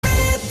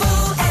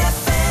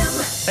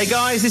Hey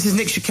guys, this is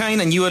Nick Chicane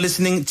and you are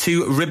listening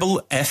to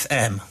Ribble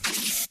FM.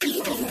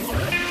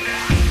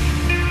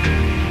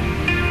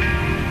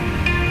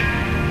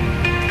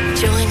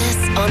 Join us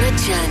on a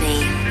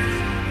journey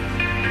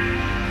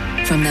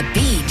from the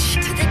beach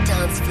to the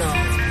dance floor.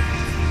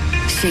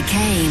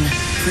 Chicane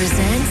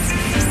presents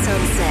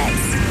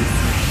Sunsets.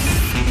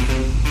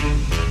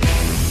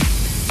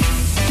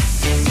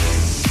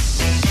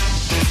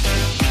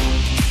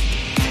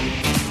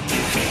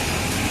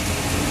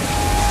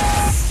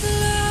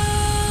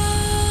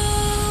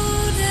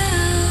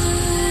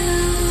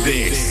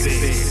 This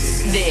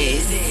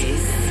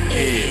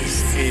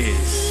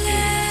is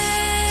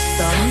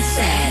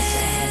Sunset.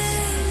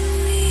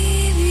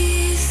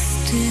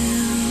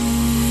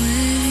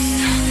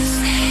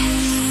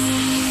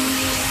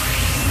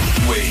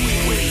 We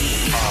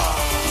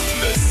are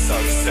the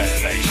Sunset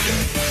Nation.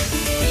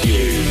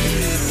 You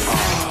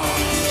are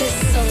The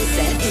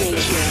Sunset the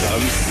Nation.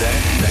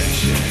 Sunset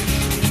Nation.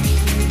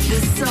 The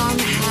sun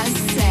has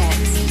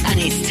set, and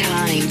it's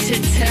time to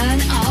turn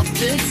up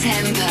the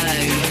tempo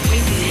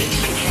with Nick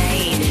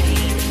Chicane.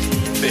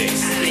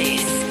 This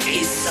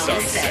is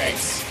Sunset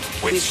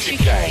with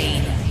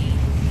Chicane.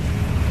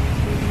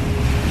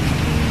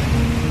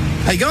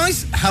 Hey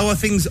guys, how are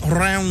things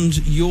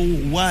around your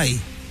way?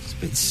 It's a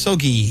bit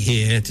soggy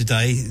here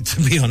today,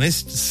 to be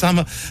honest.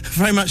 Summer,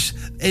 very much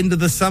end of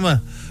the summer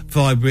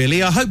vibe,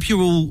 really. I hope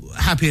you're all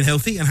happy and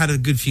healthy and had a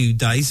good few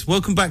days.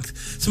 Welcome back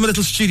to my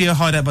little studio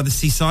hideout by the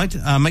seaside.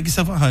 Make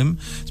yourself at home.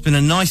 It's been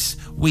a nice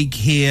week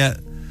here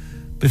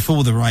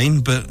before the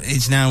rain, but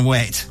it's now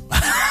wet.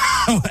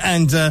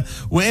 And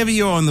wherever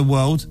you are in the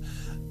world,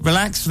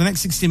 relax for the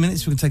next 60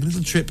 minutes. We're going to take a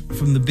little trip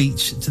from the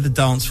beach to the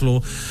dance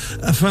floor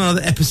for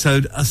another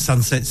episode of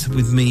Sunsets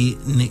with me,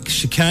 Nick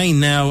Chicane.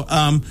 Now,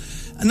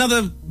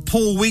 another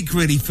poor week,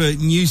 really, for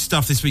new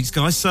stuff this week,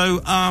 guys.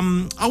 So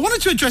I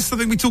wanted to address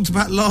something we talked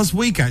about last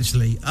week,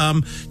 actually.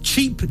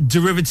 Cheap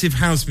derivative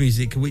house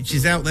music, which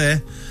is out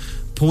there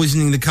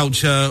poisoning the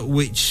culture,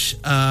 which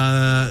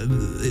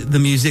the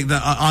music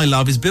that I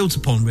love is built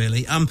upon,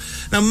 really.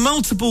 Now,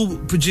 multiple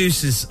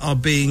producers are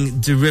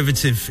being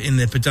derivative in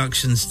their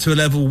productions to a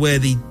level where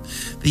the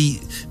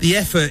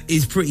effort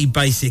is pretty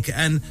basic.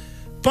 And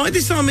by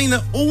this I mean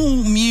that all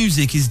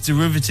music is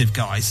derivative,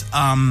 guys.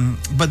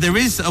 But there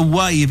is a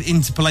way of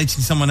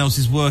interpolating someone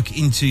else's work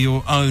into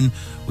your own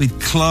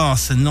with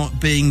class and not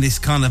being this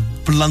kind of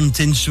blunt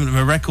instrument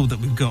of a record that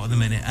we've got at the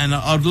minute. And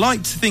I'd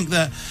like to think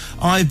that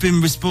I've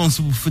been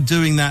responsible for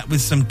doing that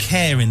with some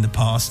care in the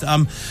past.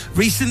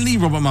 Recently,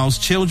 Robert Miles'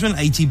 Children,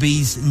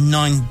 ATB's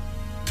 9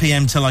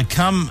 p.m. Till I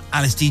Come,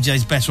 Alice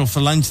DJ's Better Off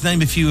Alone, to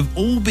name a few, have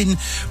all been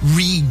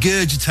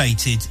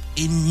regurgitated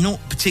in not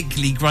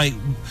particularly great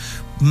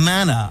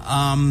manner,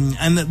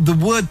 and the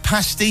word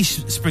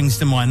pastiche springs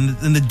to mind,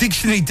 and the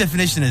dictionary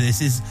definition of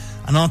this is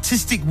an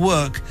artistic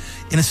work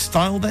in a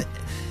style that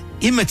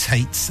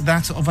imitates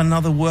that of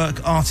another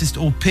work, artist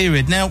or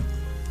period. Now,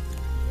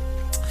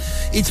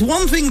 it's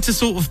one thing to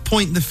sort of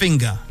point the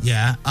finger,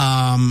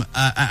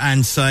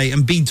 and say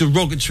and be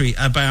derogatory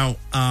about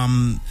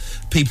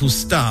people's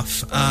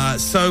stuff.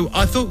 So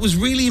I thought it was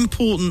really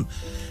important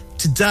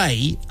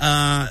today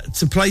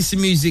to play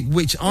some music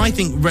which I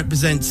think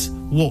represents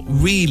what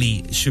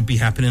really should be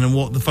happening and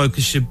what the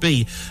focus should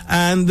be.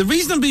 And the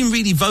reason I'm being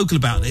really vocal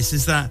about this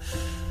is that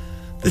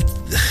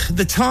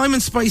the time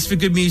and space for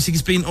good music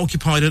has been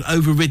occupied and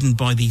overridden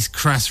by these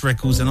crass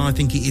records, and I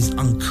think it is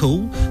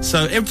uncool.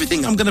 So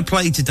everything I'm going to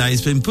play today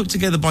has been put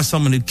together by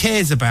someone who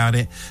cares about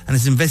it and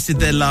has invested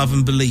their love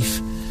and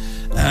belief,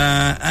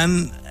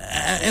 and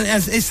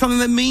it's something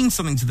that means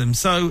something to them.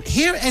 So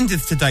here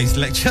endeth today's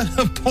lecture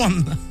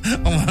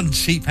on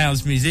cheap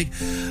house music.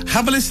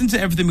 Have a listen to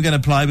everything we're going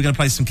to play. We're going to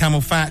play some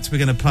Camel Fat. We're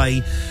going to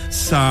play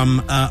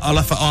some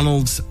Olafur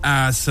Arnalds,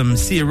 some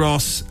Sia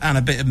Ross, and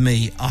a bit of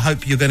me. I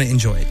hope you're going to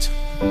enjoy it.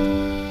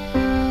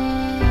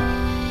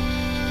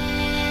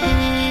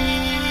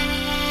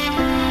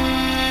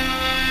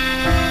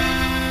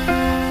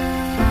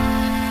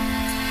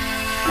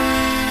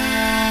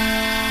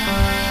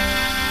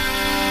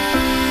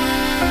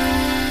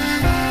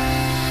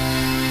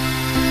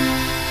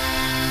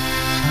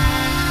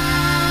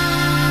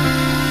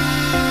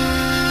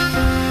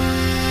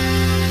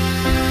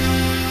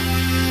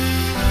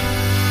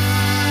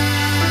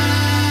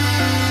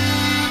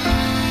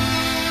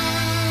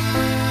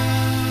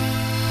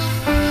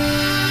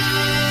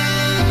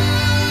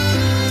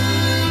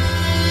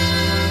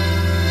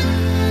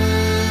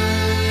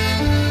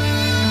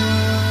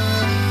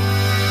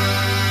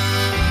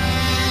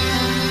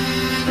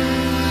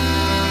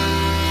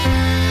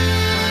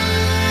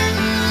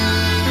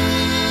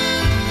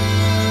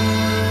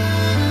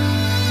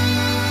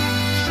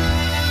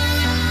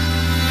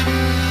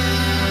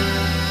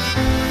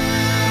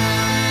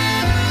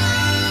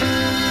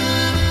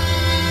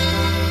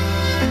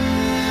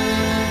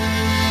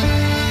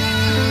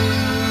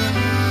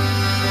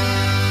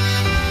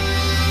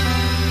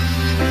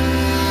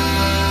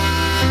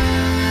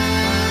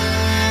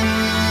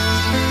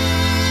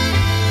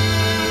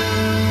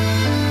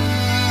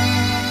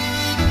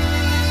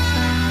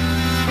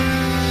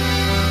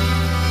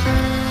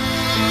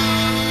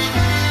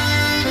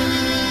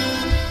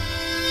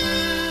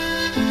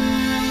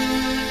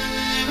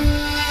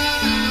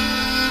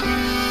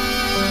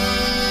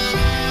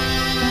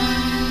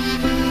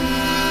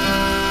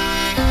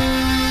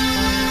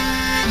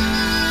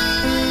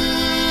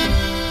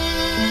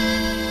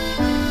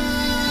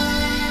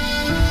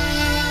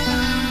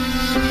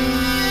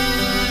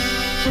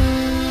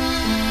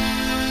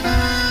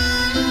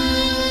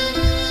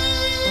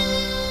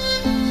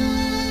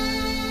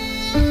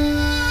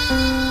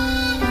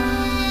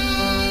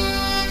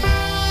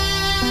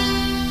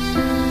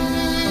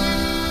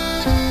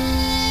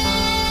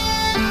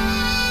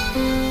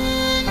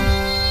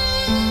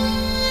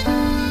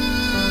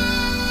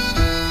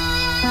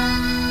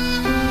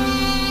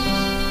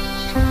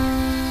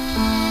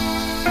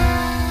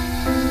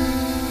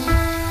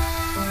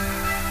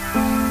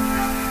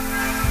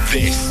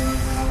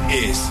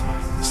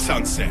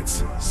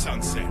 Sunsets,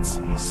 sunsets,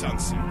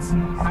 sunsets.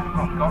 That's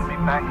what got me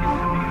back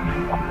into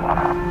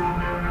music.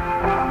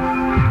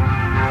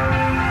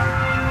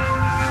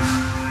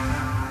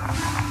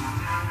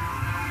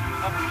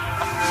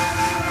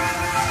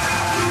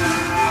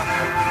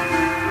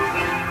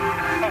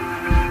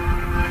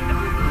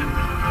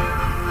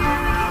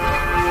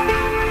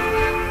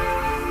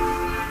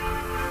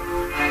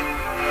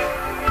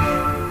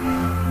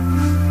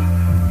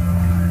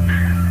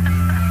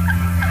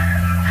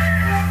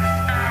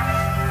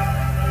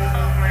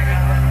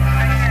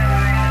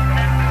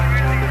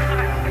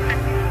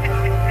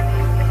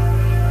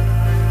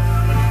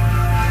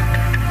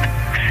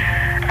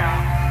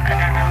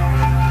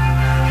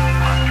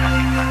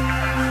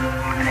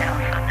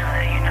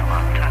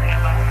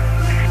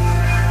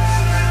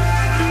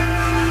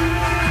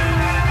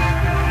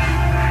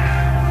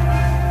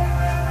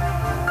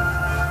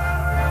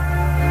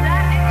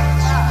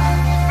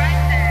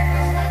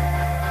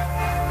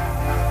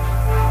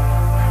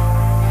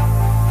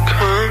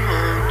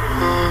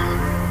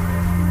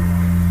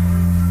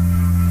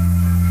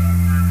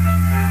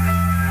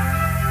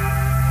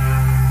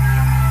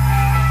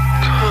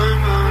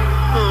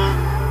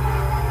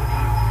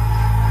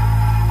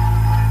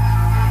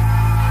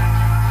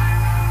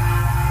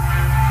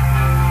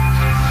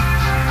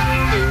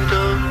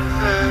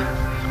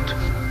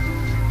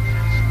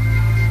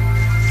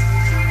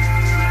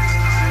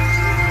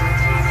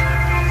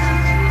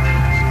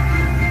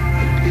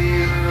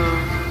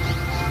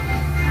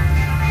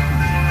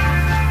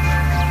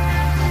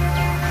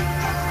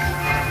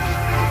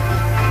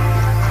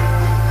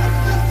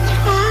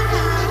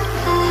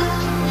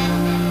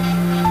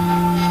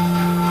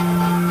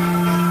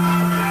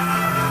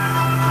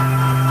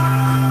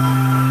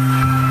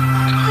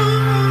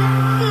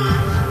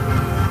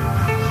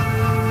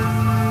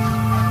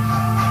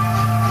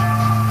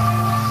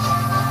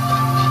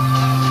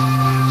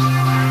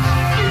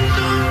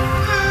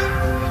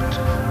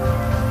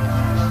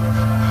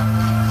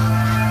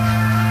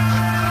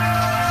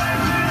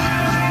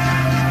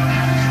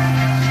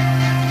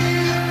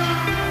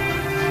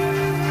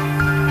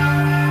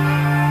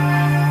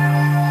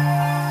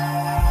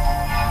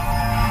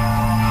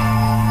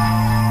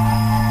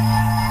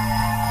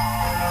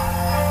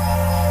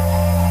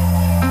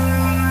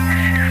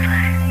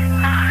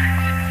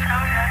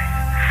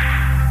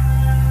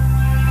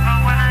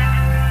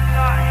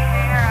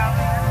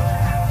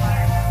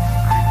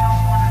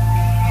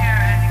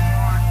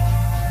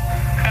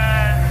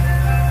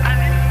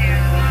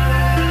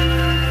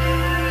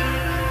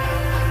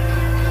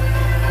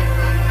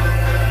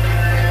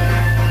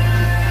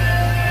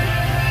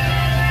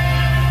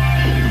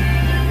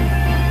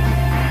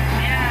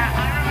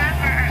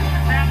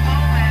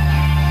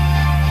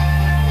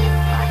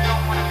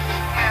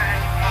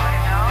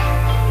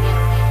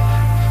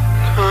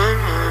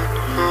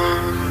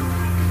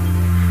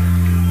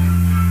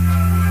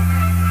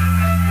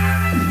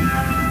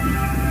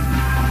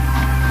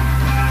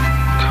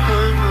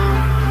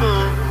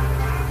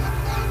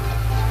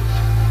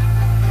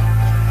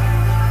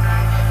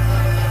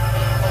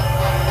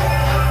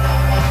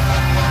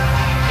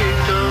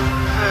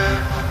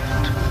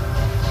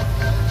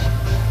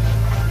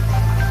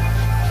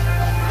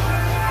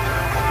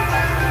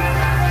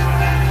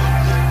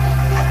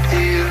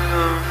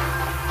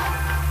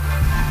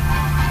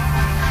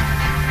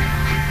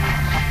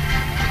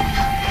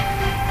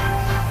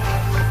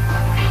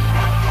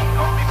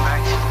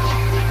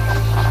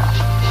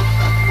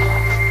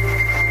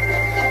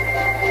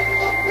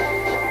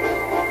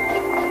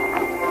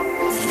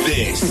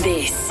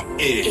 This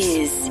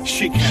is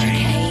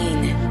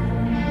Chicane.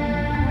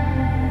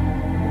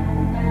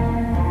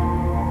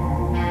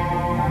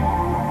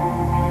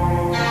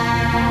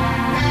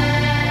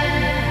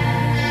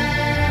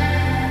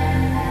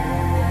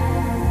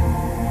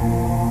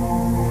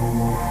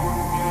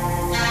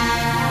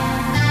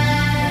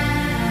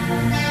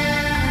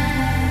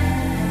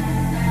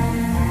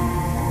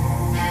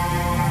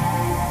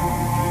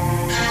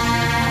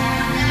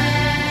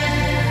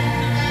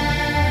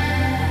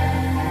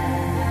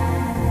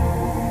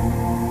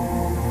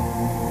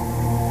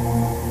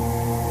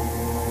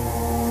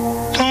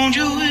 Don't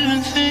you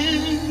even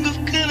think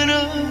of giving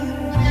up?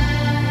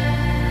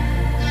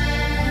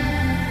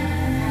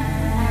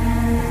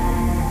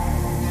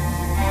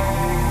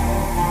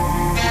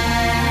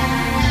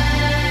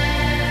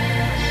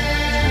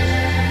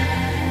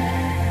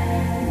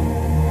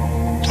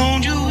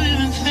 Don't you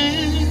even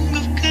think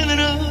of giving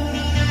up?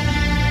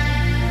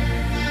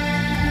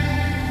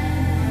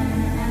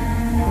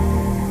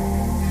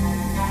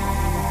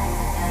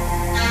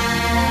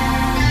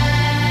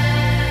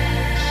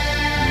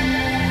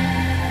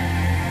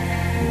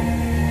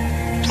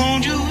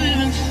 Don't you even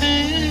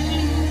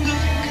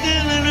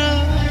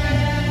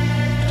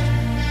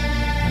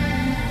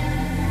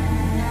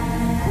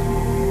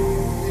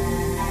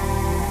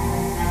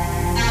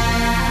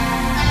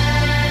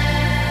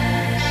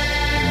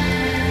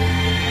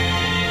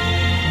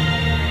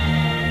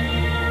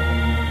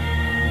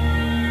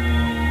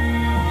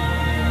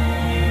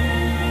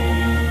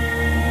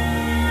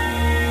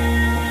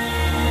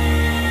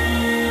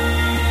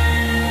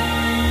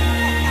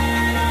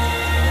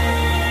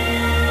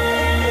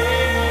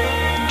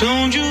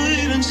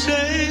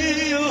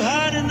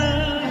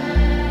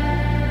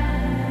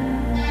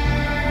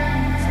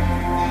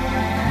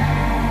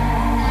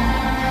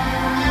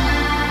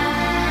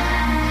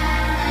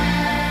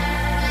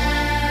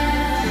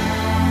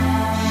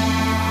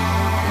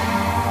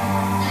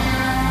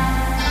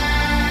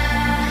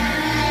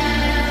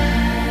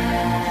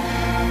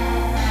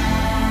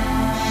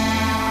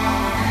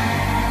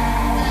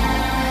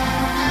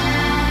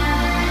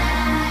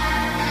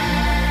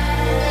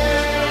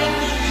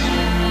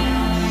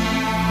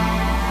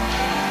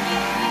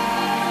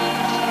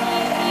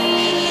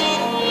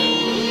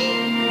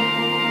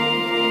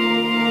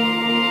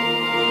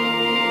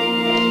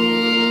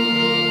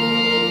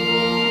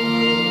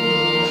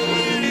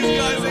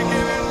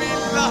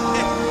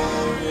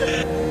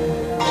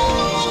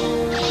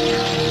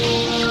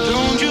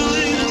Don't you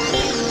even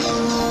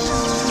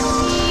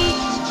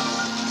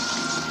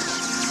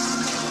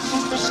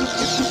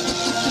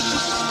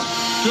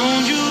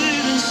Don't you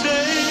even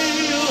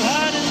say you're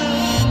hot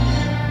enough.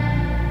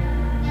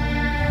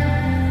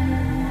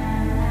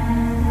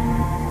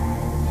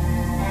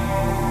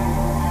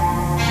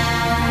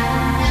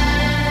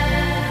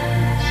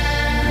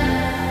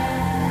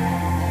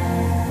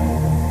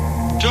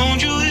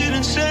 Don't you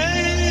even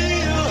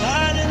say you're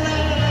hot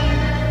enough.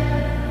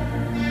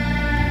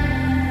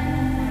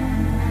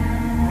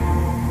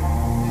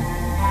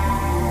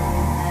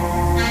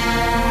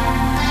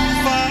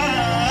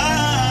 Fine,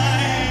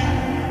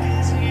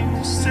 'cause you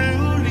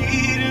still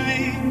need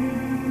me.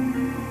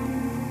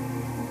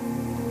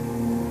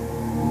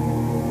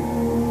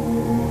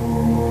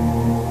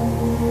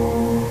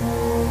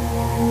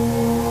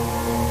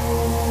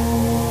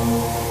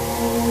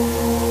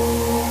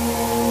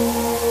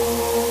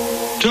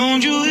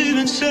 Don't you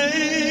even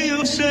say,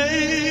 oh,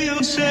 say,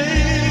 oh,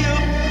 say, oh.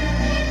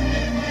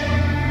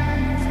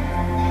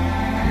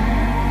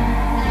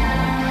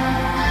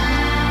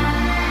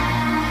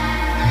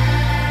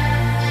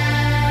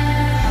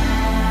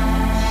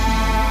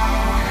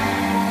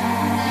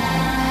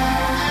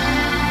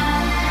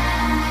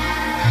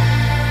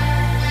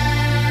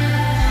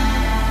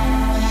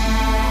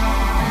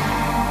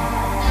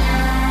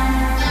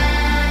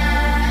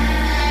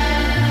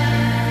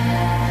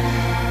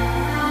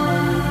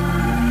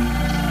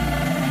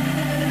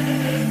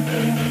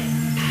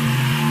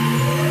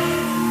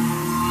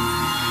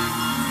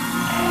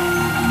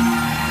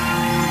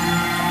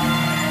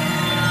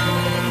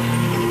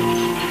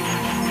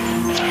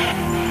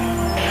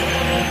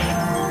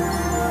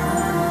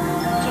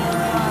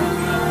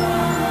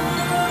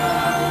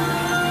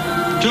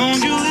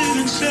 Don't you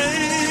even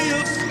say,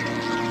 oh.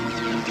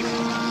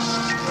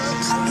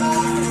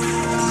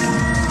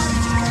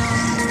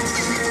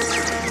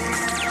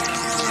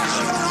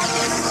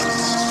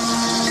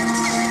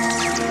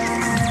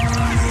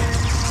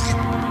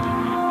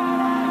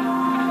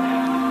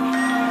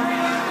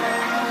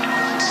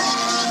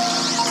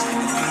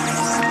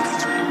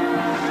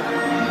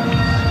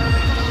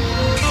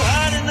 You're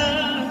hot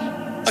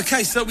enough.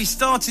 Okay, so we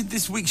started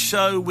this week's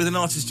show with an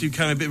artist who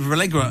came a bit of a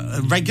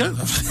regular?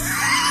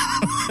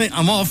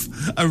 I'm off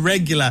a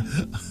regular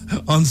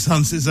on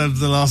Sunsets over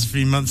the last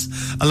few months.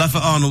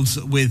 Alafa Arnold's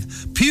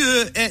with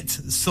Pure et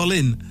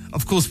Solin,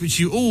 of course, which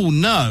you all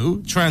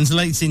know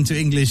translates into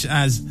English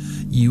as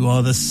You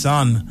Are the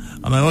Sun.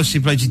 And I also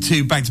played you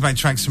two back-to-back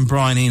tracks from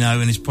Brian Eno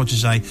and his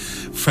protege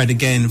Fred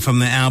Again from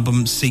their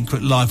album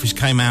Secret Life, which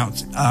came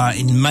out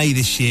in May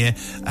this year.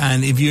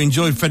 And if you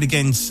enjoyed Fred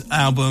Again's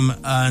album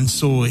and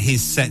saw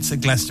his sets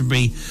at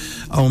Glastonbury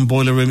on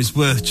Boiler Room, it's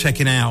worth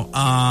checking out.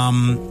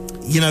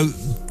 You know,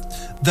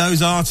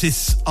 those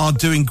artists are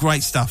doing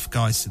great stuff,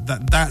 guys.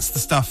 That's the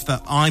stuff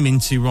that I'm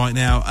into right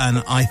now,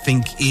 and I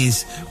think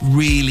is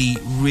really,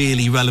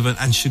 really relevant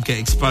and should get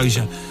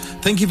exposure.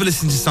 Thank you for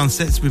listening to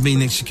Sunsets with me,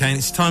 Nick Chicane.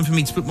 It's time for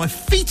me to put my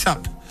feet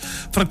up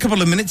for a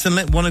couple of minutes and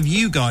let one of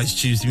you guys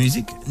choose the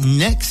music.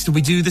 Next,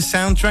 we do the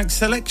soundtrack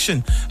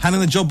selection, having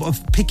the job of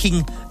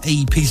picking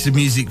a piece of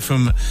music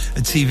from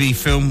a TV,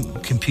 film,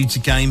 computer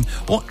game,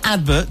 or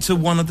advert to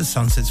one of the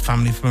Sunsets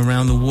family from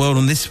around the world.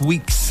 And this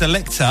week's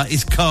selector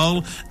is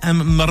Carl and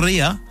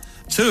Maria,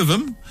 two of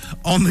them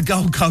on the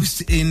Gold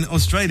Coast in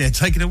Australia.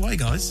 Take it away,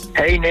 guys.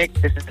 Hey Nick,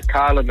 this is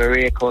Carl and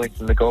Maria calling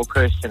from the Gold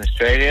Coast in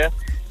Australia.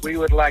 We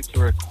would like to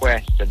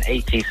request an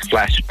 80s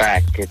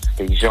flashback. It's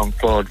the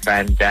Jean-Claude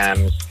Van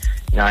Damme's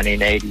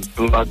 1980s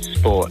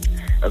Bloodsport,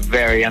 a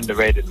very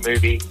underrated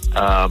movie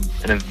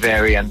and a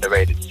very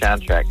underrated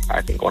soundtrack.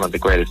 I think one of the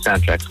greatest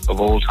soundtracks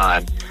of all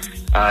time.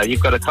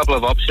 You've got a couple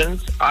of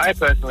options. I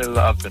personally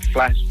love the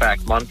flashback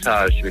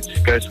montage,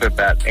 which goes for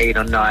about 8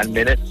 or 9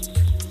 minutes.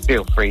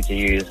 Feel free to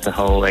use the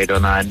whole 8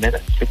 or 9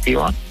 minutes if you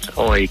want,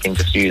 or you can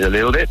just use a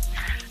little bit.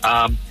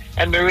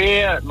 And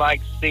Maria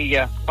likes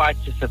the Fight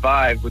to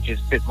Survive, which is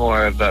a bit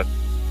more of a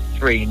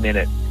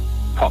 3-minute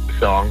pop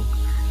song.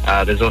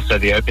 There's also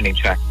the opening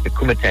track, the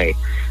Kumite.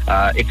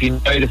 If you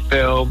know the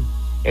film,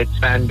 it's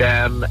Van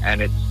Damme,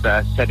 and it's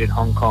set in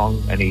Hong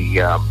Kong, and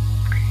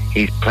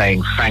he's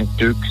playing Frank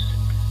Dukes,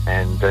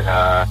 and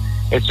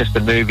it's just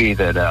a movie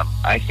that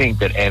I think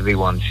that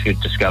everyone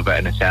should discover,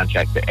 and a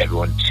soundtrack that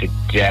everyone should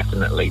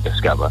definitely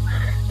discover.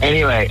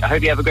 Anyway, I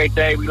hope you have a great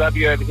day. We love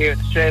you over here in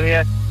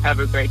Australia. Have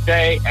a great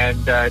day,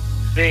 and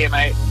see you,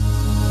 mate.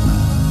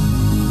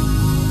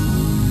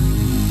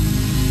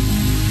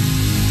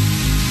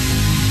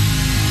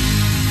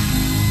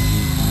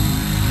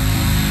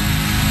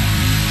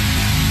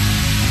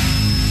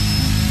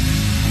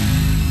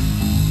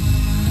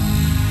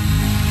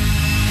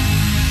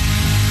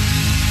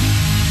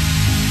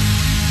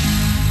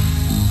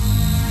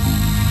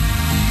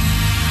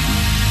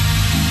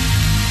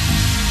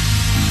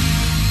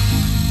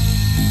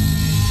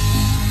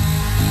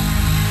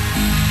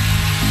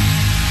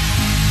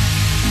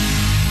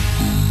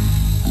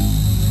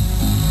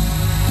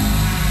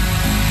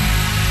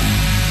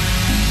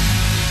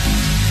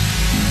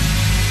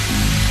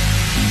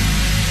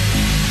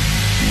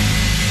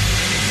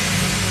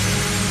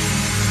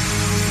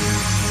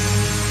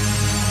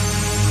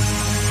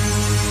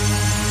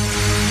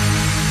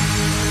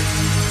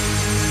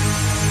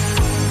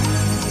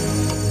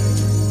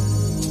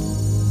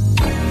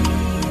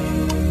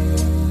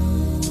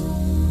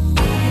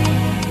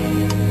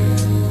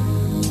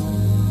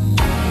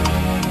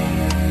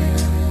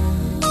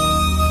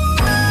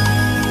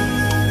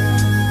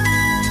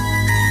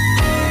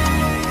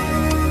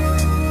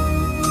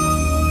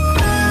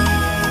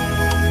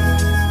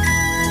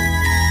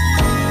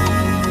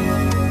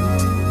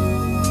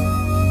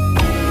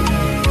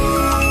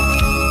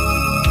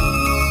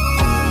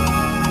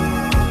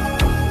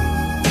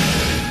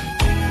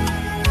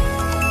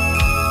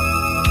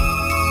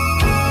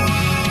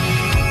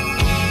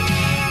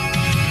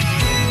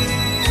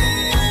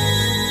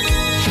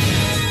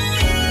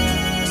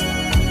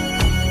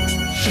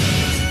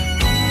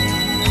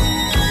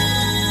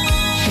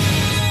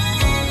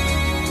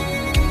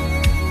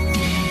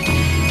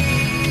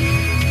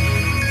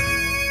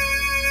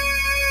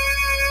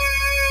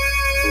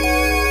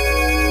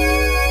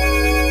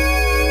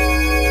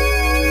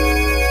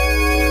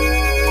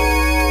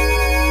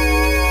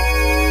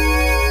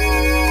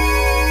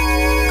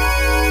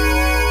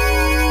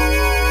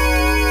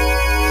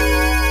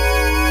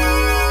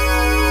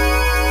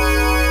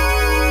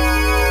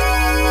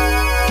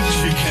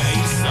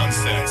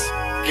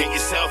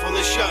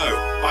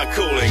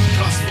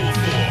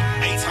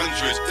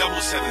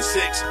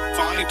 776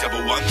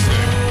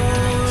 5112.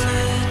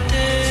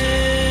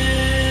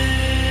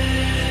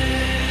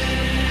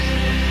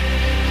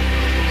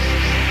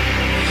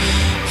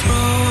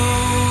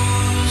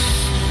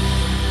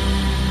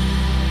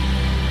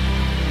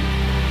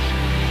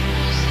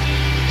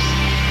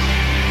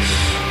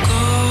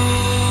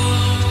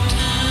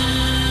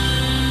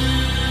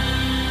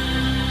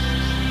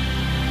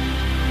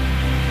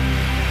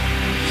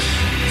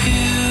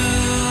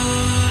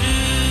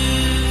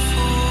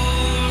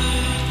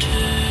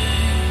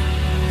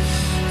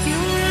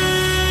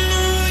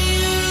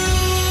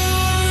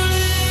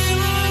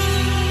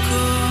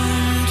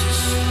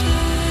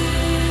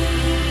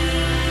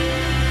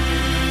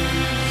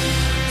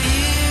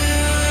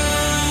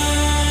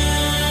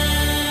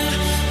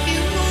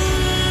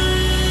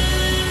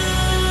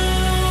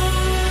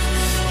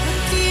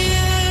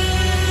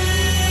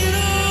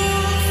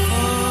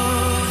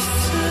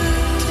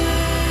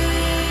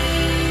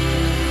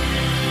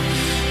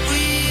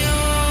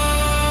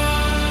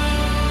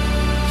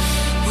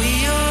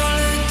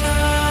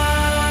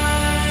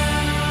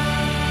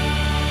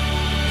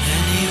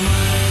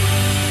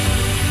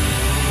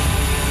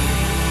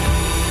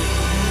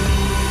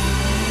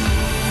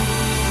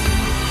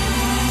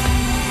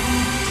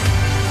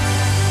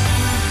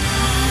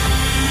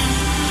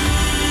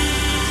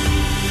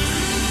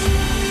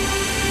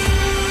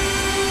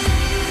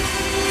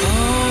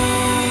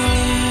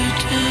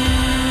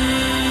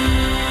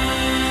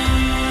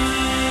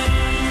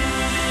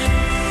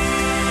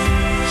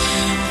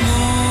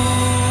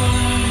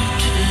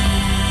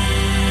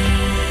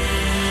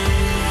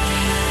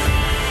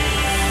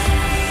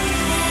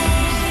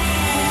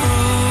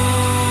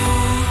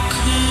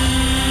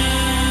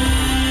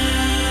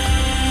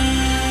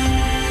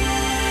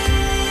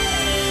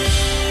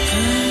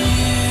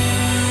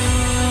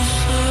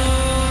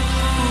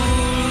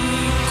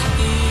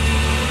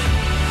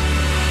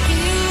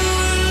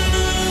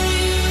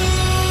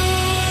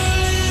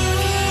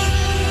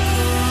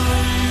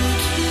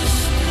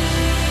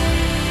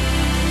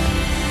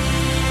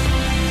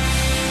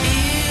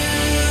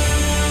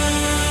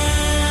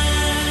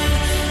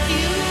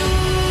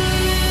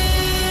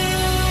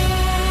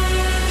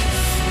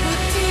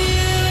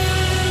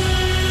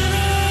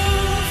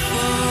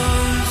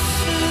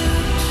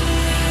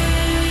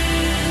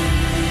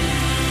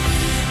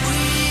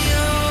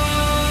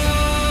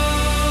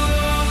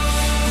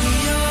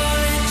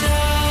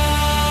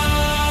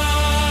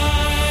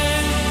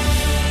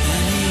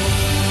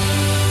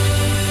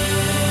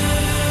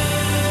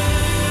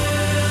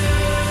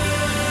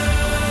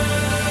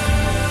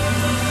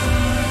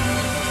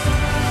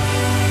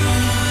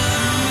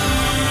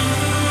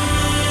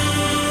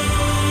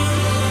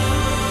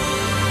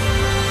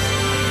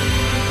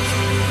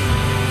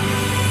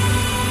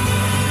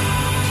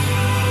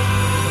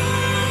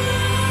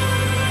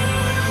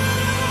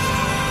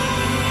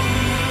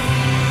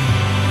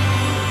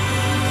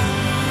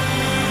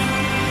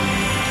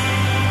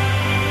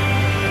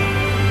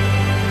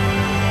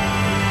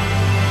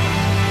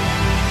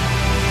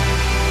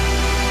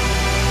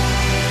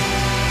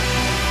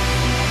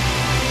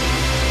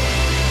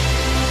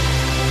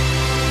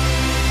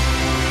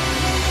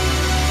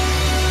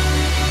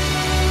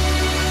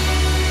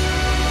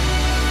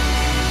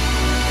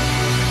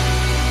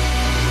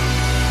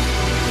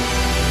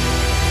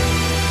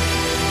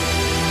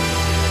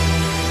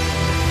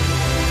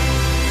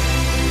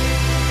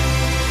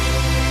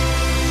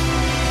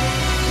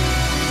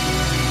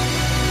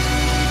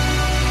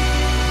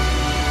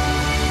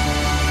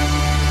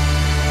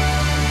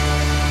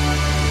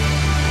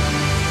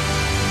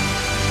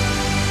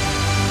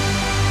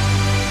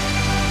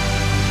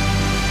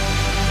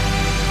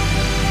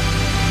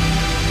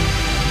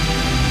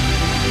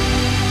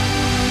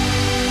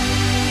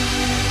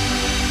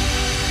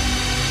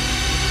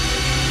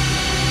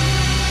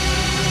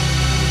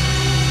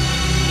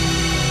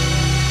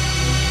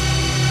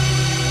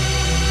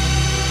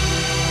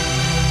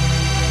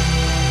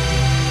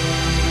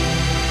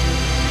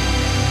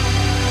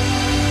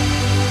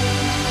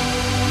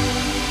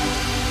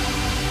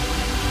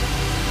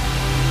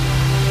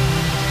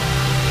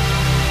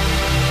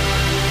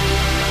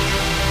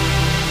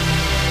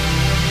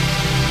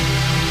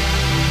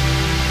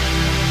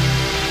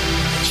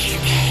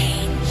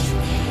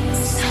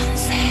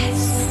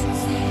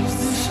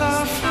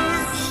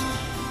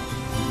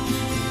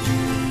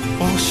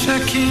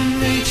 second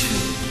nature.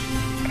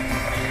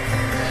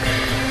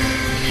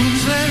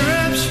 When's that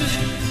rapture?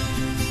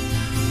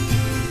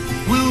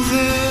 Will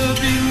there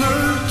be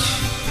merch?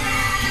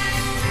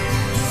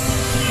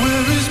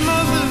 Where is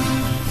mother?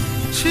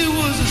 She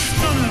was a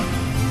stunner.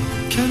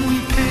 Can we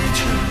page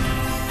her?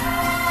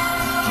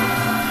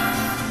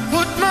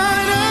 What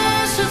might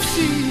eyes have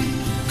seen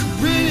could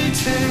really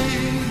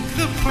take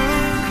the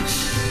purse?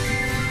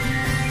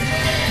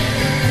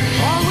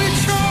 Are we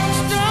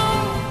charged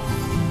down?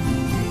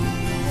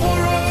 Or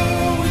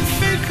are we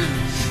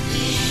fakers?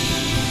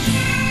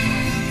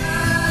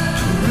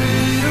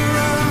 Parade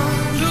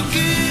around or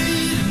get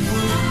in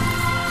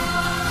work?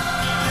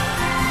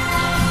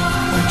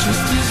 Or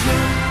just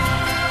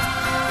desert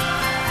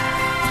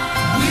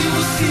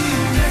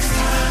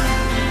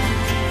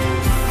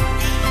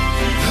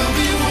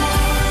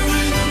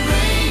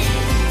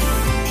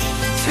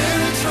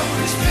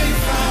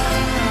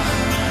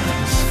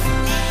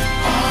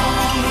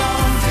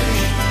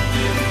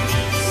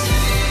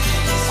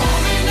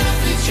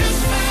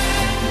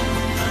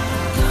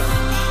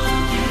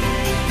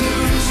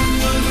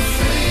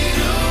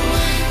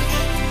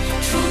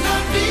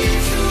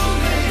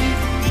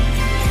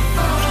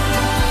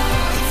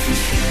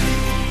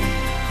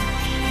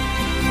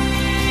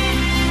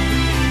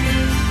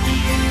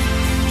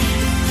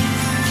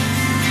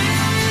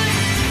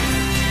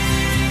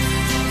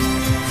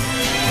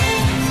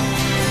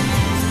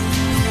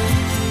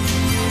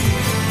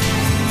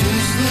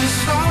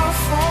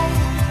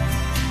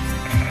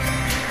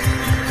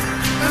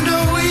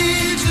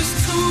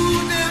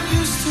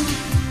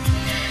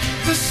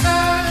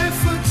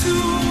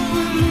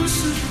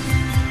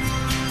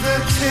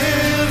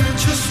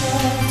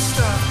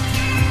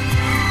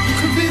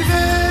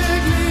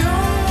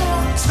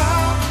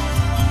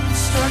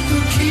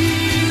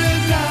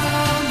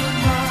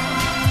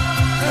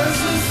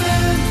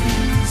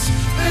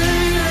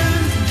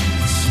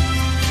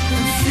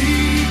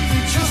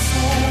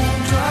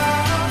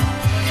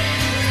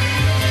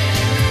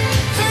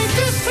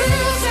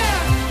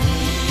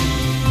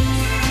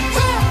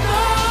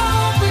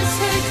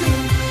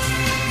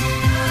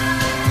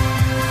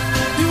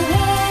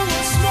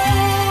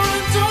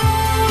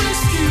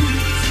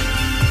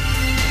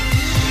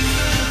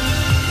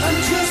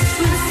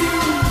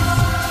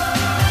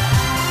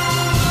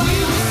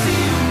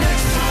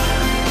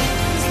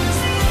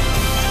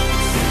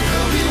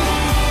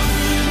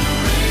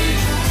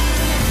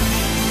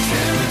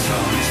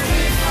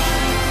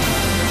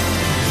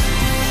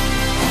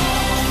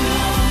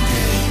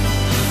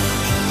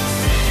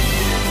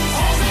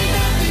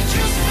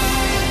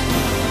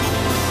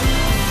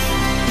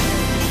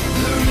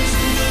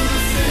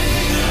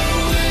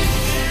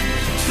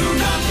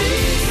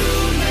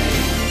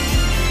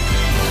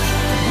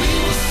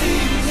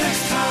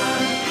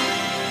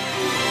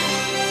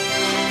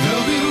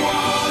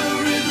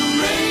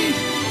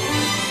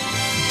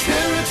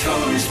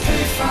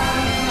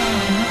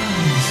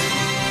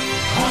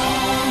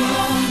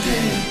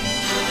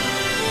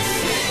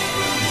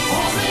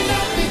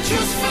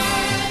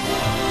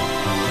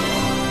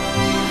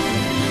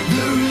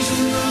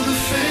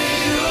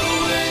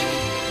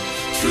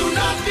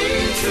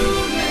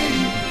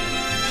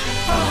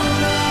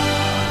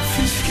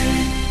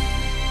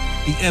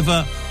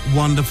ever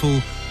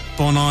wonderful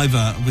Bon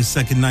Iver with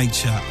Second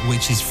Nature,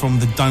 which is from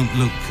the Don't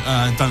Look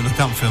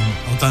Up film,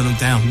 or Don't Look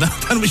Down. I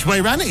don't know which way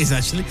around it is,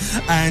 actually.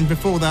 And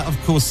before that,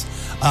 of course,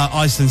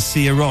 Iceland's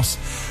Sia Ross.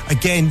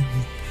 Again,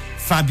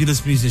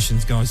 fabulous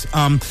musicians, guys.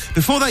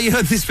 Before that, you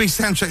heard this week's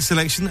soundtrack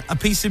selection, a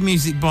piece of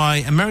music by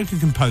American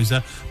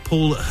composer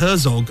Paul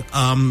Herzog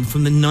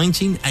from the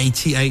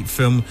 1988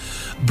 film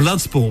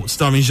Bloodsport,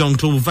 starring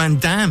Jean-Claude Van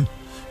Damme.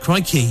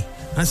 Crikey,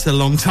 that's a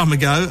long time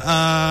ago,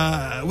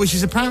 which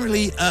is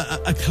apparently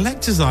a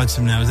collector's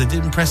item now, as they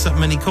didn't press up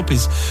many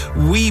copies.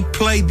 We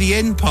played the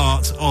end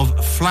part of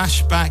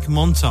Flashback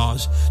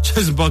Montage,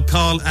 chosen by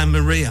Carl and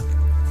Maria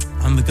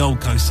on the Gold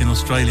Coast in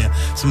Australia.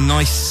 Some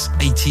nice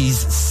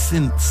 80s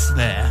synths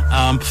there.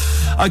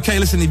 Okay,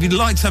 listen, if you'd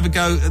like to have a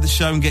go at the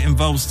show and get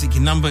involved, stick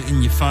your number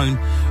in your phone.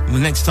 And the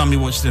next time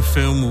you're watching a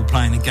film or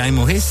playing a game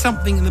or hear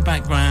something in the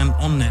background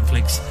on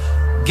Netflix,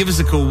 give us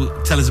a call,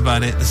 tell us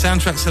about it. The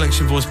soundtrack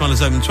selection voicemail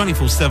is open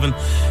 24/7,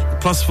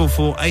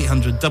 +44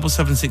 800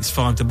 776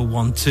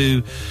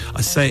 5112.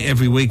 I say it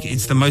every week,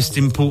 it's the most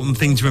important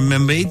thing to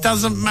remember. It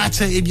doesn't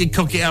matter if you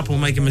cock it up or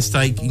make a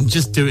mistake, you can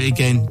just do it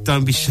again.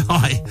 Don't be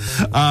shy.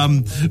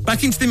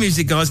 Back into the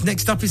music, guys.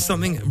 Next up is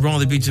something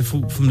rather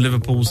beautiful from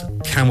Liverpool's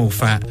Camel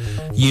Fat.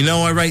 You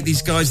know I rate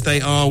these guys.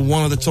 They are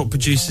one of the top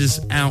producers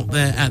out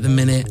there at the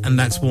minute, and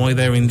that's why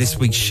they're in this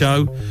week's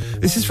show.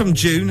 This is from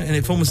June, and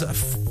it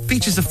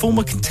features a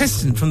former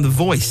contestant from The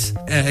Voice.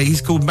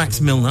 He's called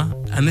Max Milner,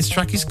 and this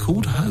track is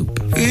called Hope.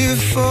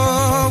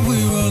 Before we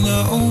run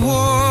out of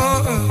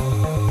water,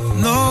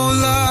 no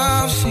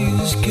life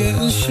seems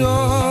getting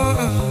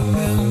shorter,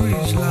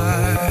 memories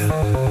lie.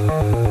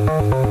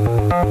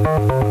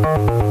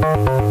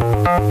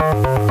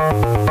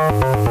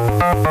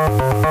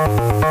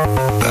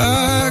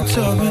 Backed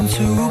up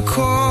into a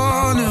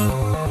corner,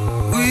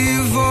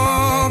 we've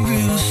all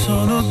been a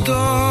son or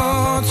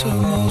daughter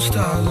most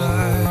our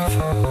life.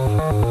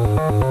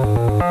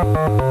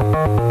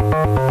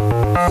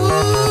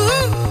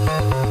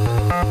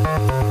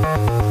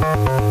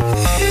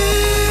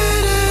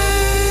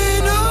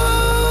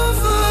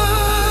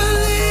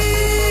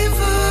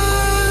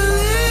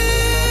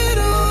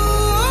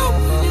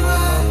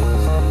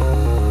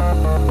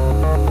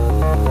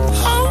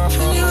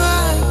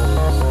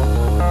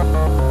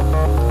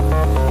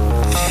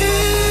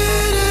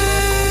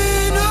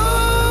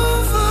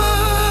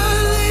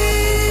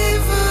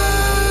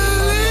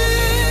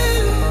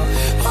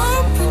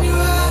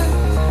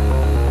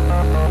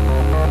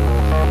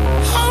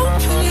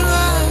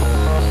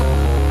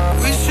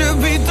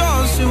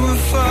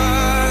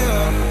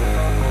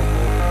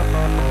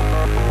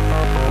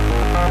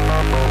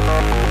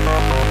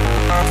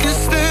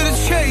 Instead of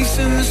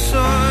chasing the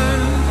sun,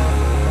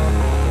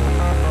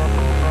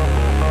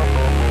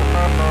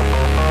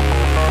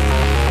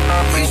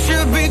 we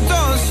should be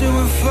dancing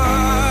with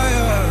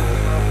fire.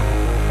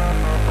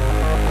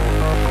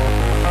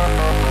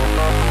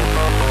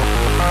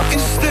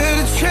 Instead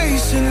of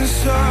chasing the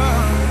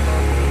sun.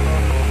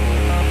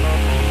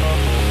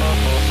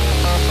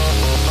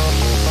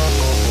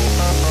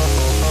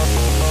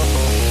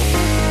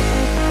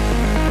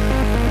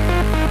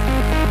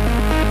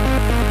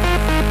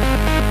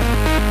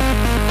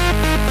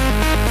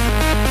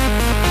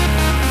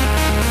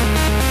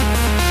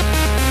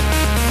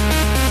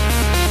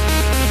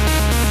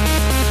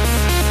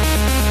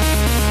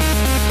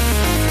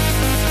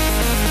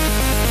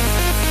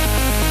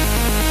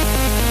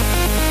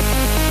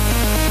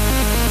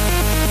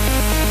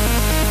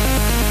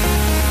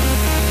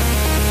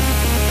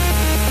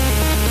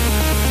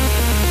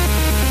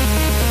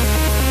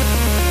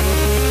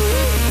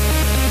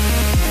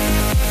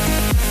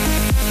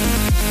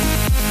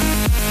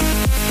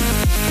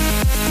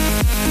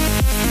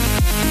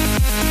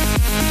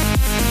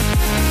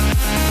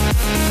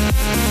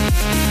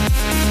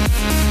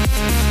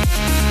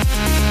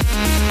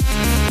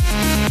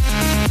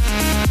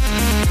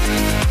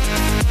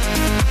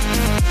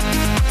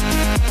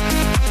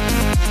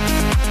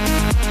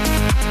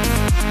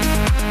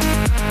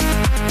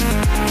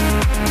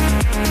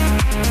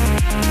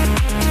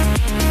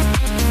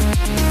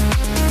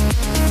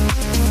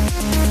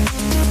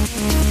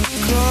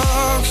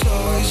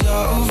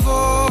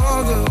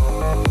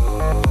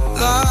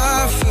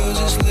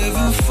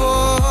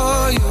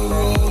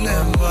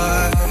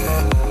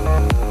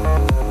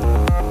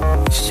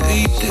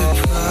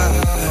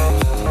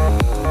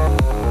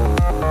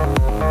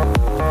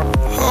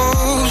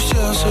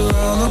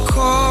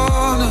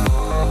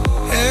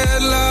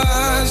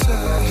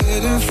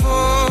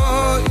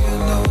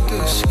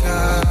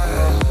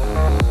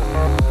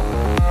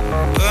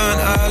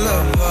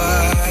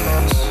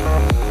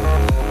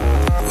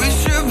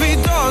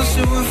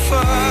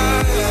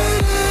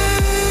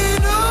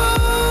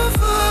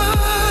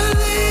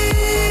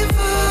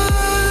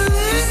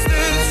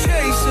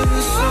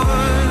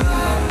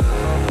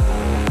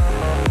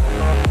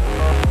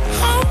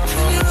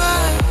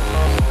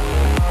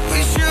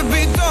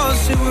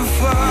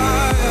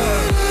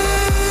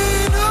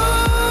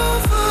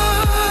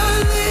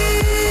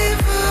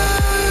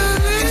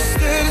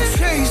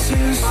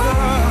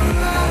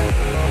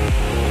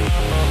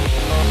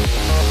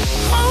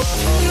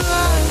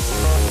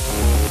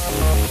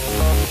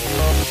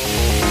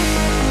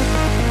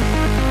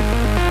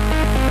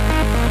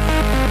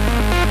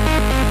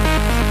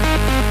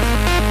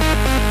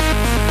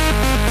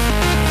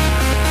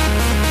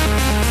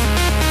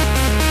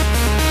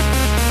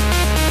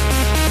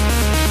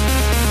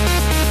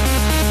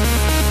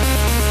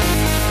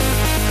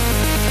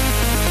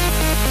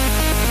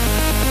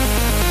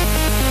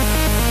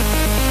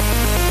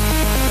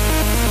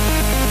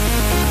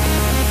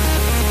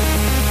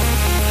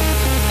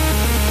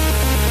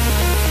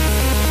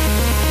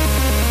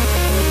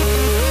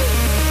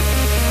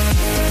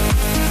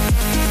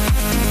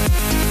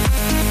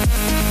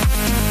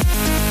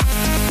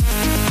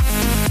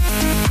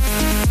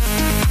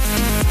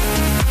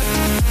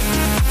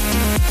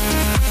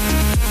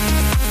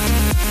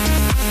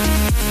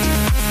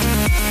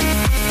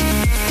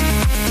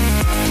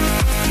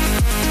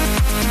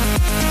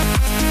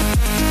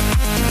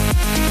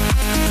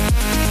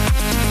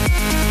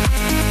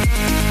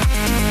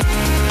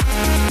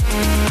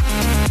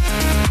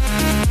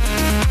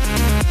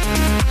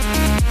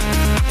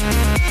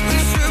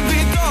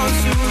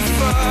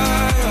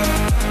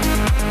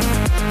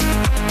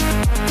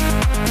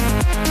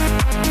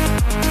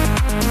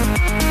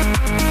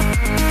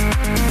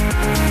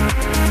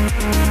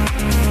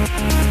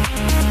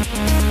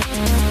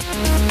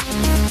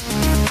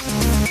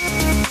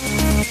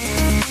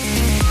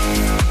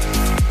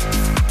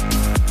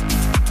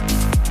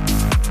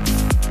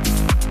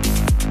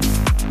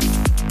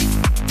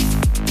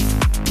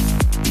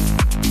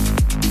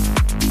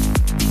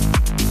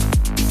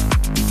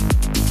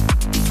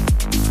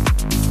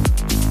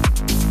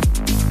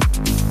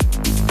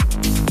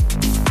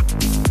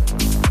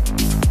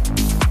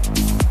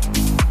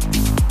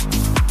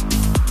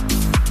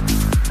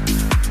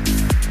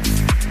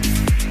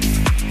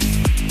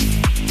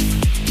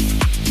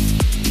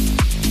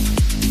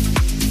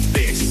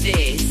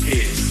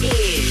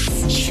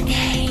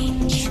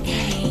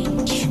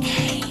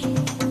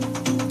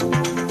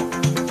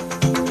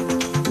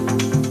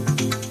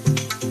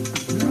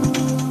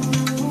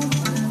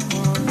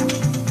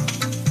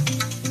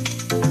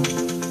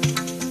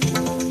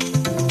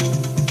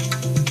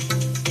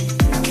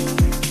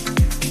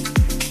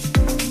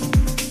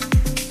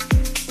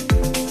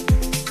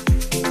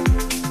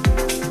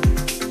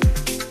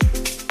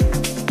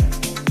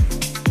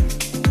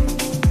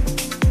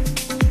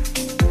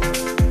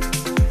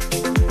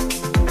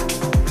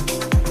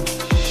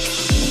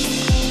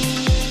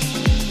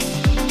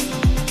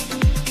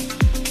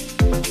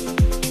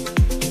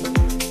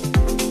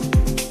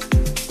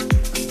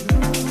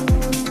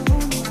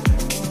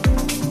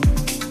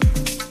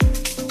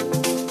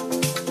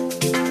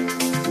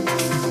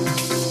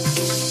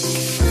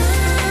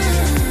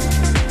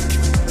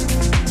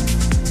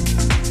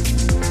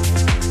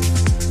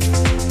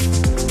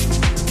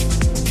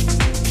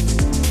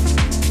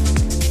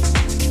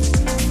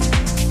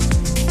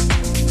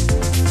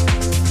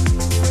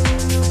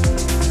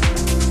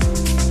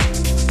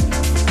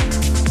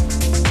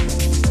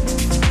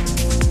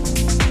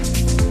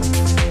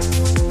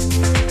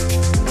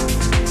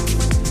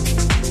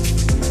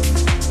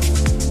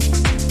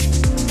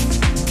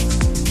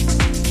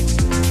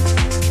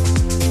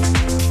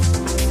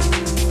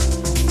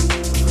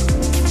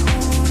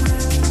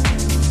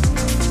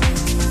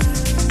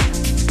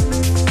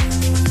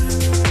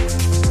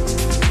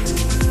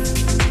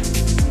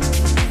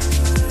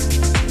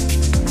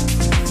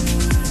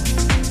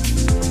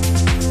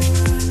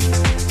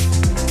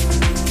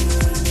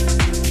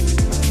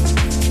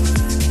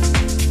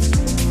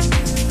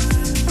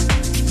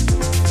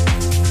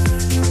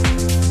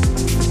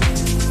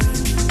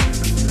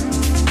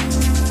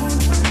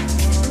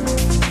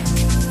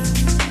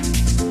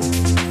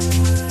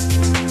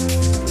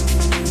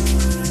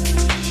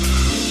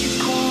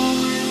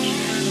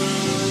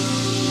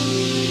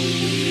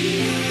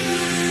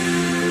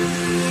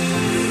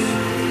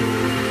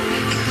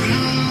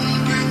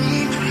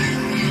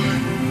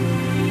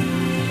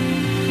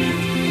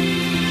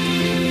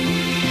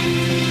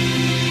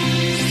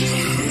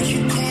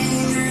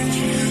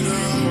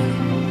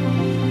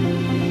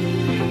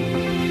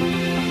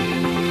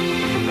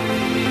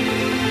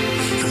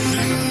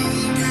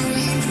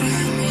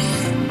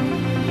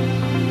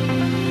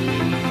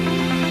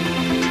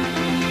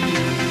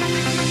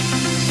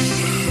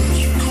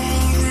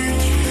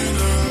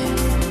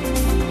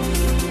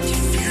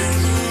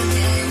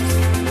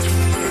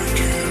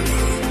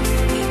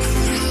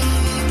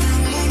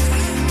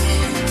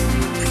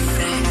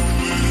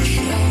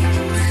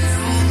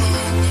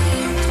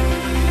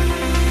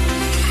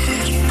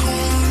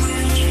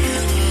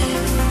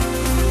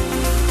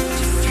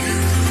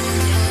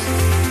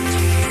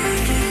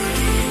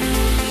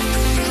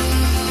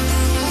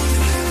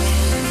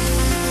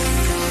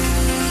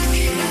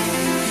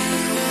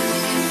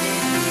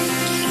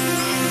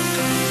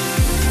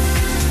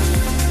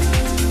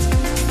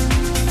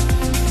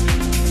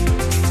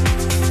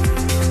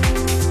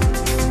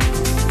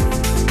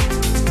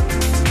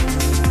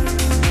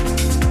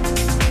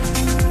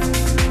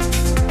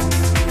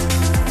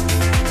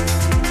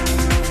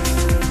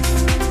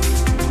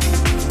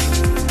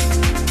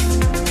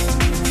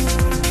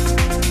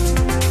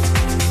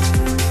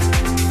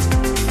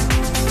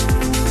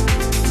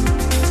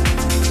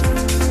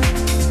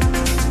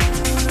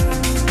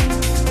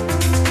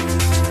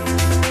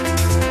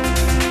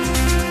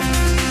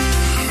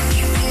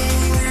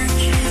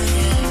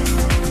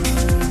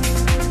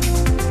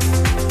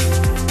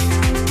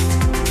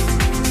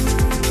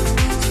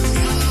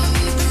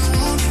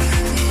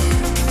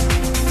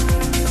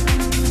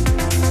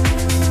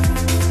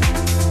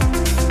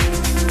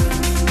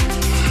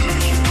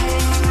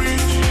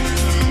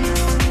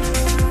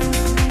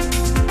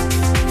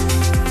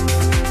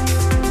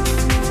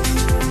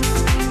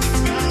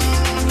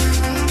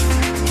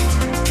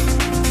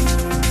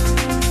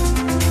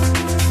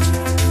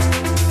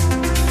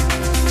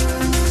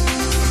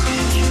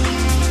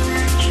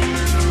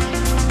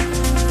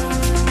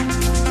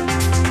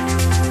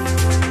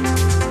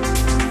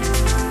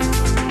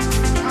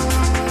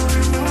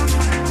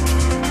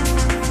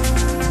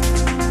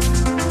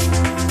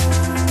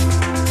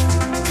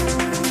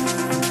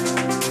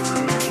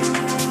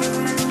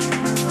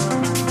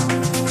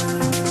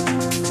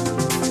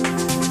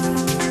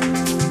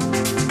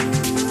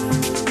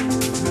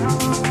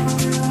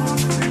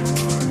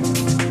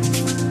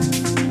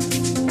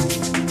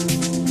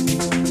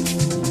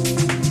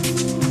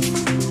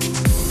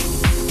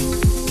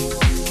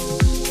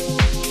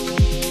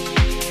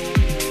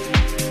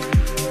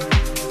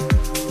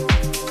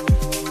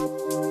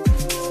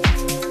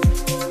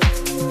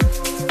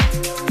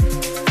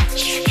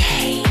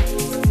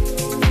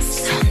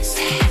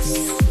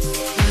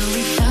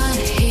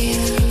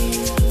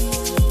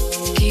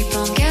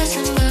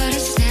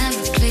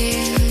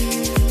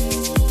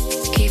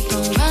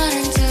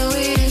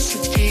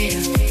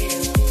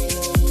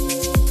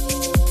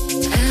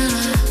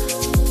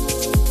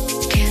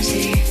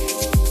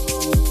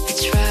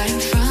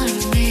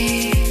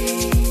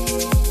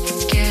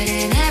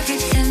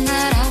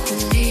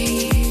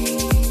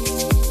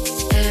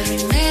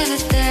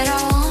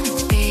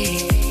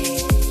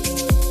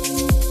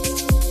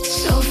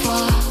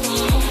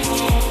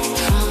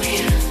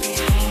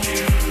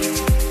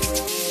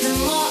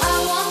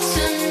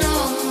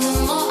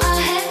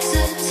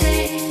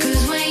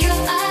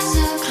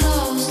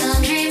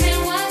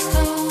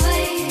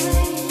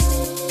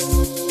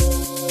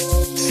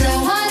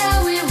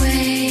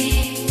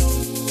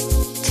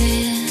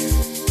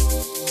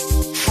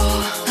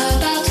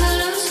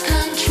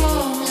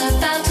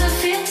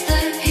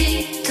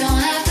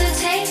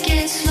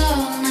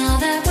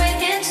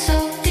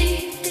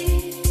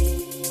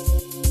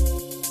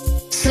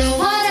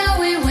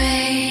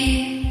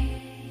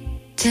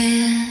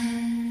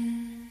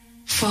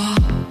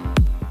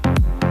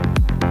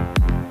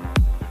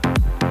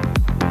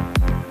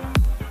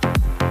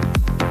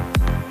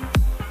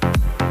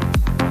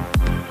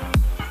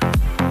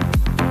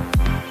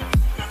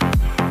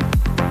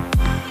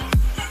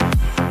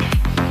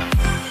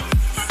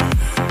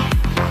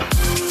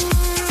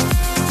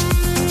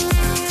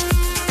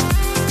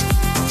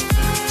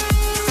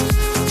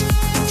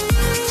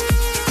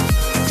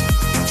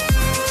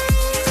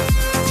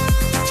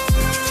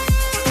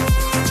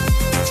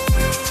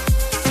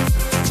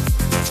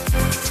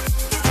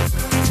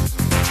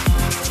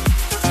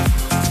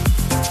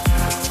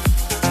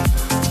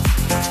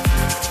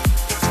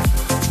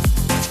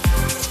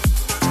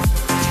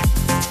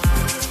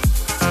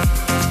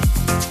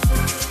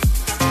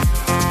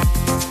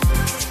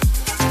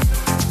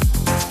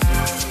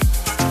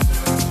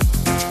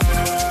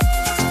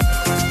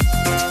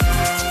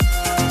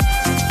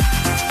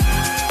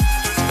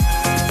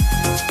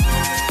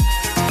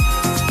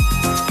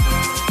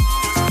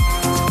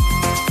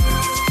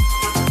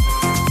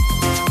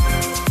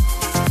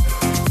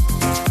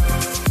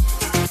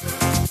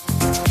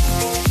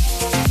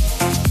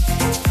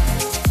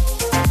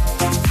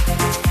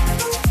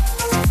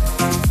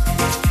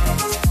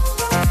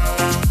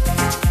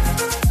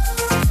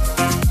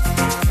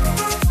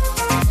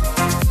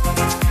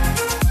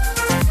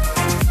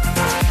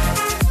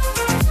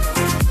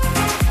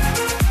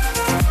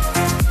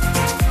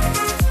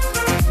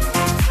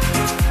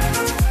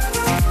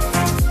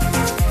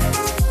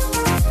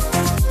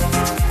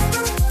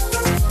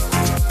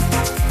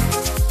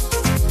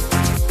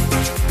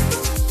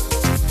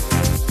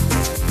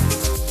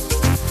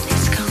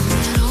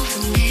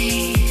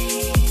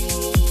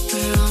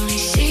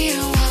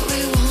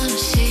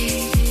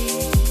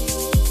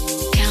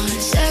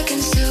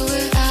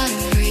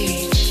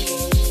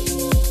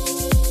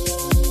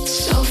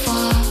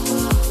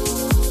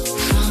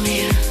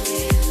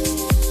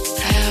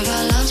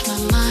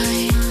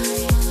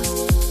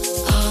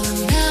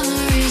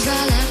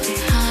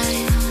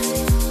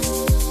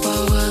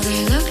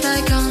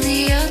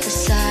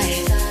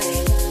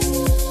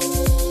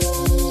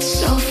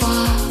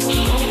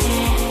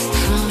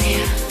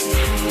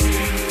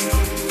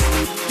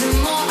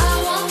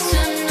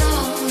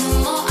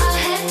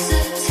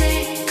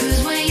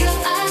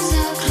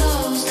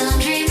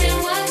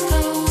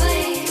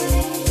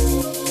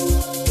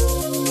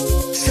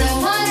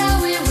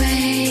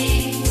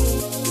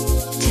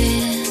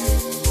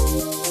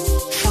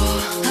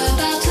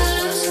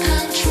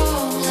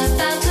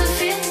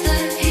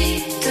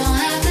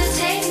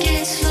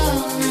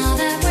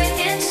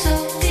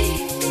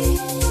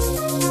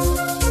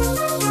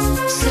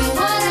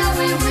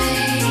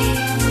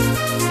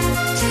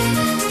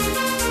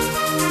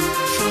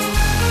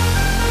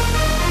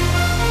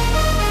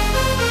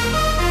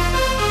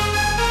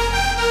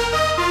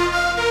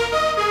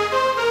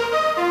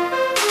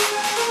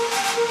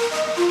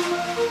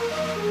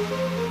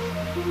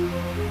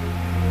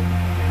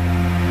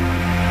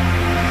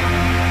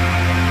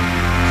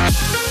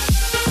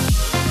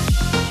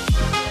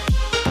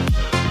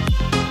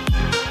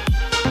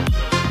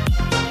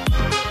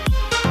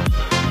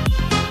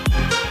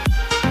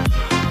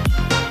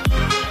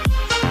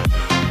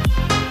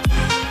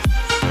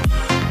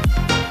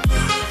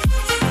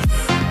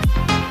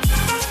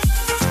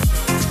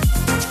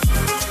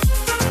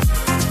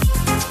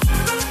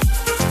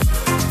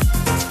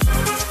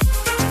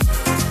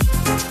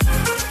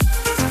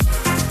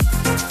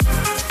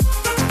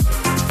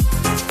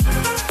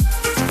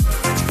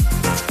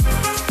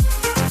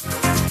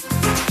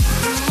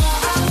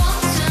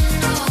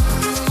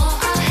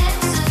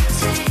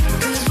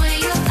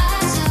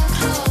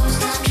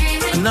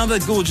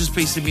 Another gorgeous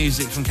piece of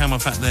music from Camel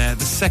Fat there.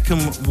 The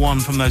second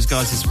one from those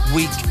guys this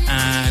week,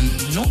 and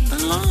not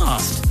the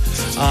last.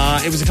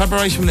 It was a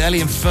collaboration with Ellie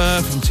and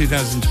Fur from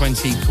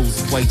 2020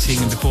 called Waiting,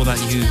 and before that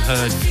you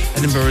heard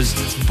Edinburgh's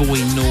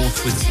Boy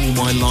North with All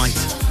My Light,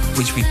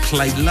 which we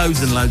played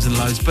loads and loads and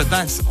loads, but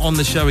that's on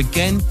the show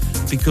again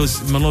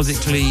because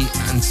melodically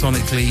and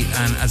sonically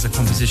and as a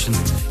composition,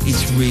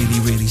 it's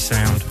really, really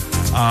sound.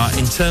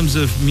 In terms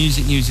of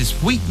music news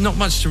this week, not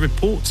much to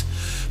report,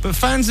 but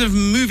fans of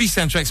movie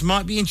soundtracks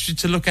might be interested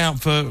to look out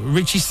for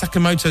Richie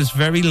Sakamoto's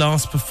very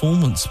last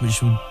performance,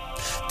 which will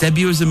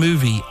debut as a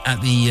movie at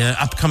the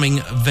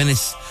upcoming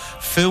Venice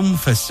Film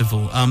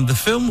Festival. The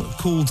film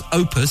called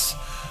Opus,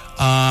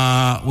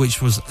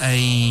 which was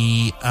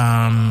a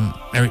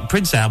Eric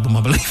Prydz album,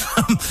 I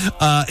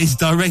believe, is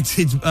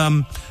directed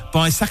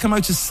by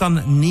Sakamoto's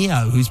son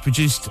Neo, who's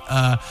produced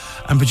by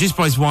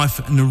his wife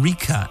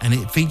Norika, and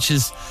it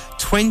features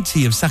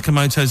 20 of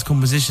Sakamoto's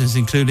compositions,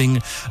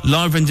 including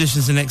live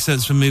renditions and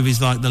excerpts from movies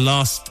like The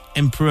Last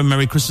Emperor,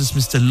 Merry Christmas,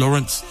 Mr.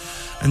 Lawrence.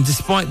 And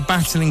despite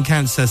battling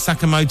cancer,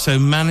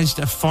 Sakamoto managed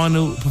a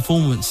final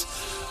performance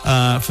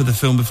for the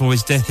film before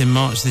his death in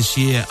March this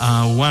year.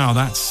 Wow,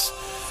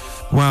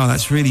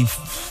 that's really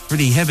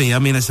pretty heavy. I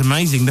mean, it's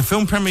amazing. The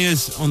film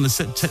premieres on the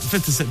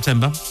 5th of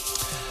September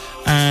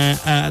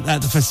at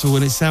the festival,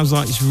 and it sounds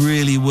like it's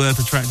really worth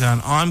a track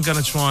down. I'm going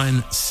to try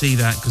and see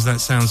that because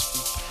that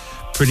sounds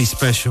pretty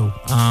special.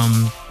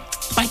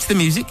 Back to the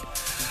music.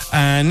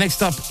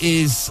 Next up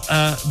is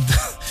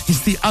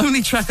is the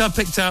only track I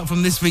picked out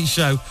from this week's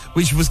show,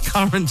 which was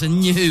current and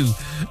new.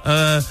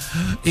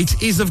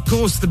 It is, of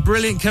course, the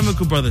brilliant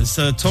Chemical Brothers,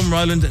 Tom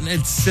Rowland and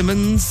Ed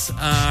Simmons.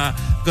 Got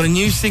a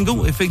new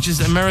single. It features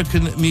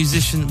American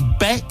musician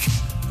Beck.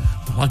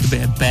 I like a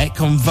bit of Beck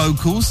on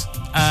vocals,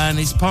 and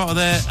it's part of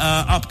their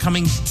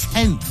upcoming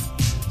 10th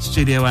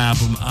studio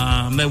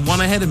album. They're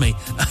one ahead of me.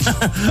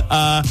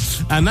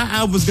 And that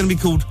album's going to be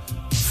called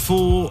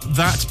For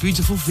That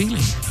Beautiful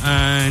Feeling,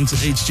 and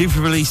it's due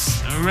for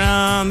release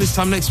around this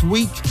time next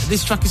week.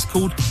 This track is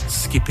called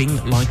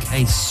Skipping Like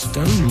a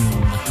Stone.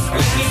 I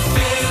wanna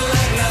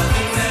go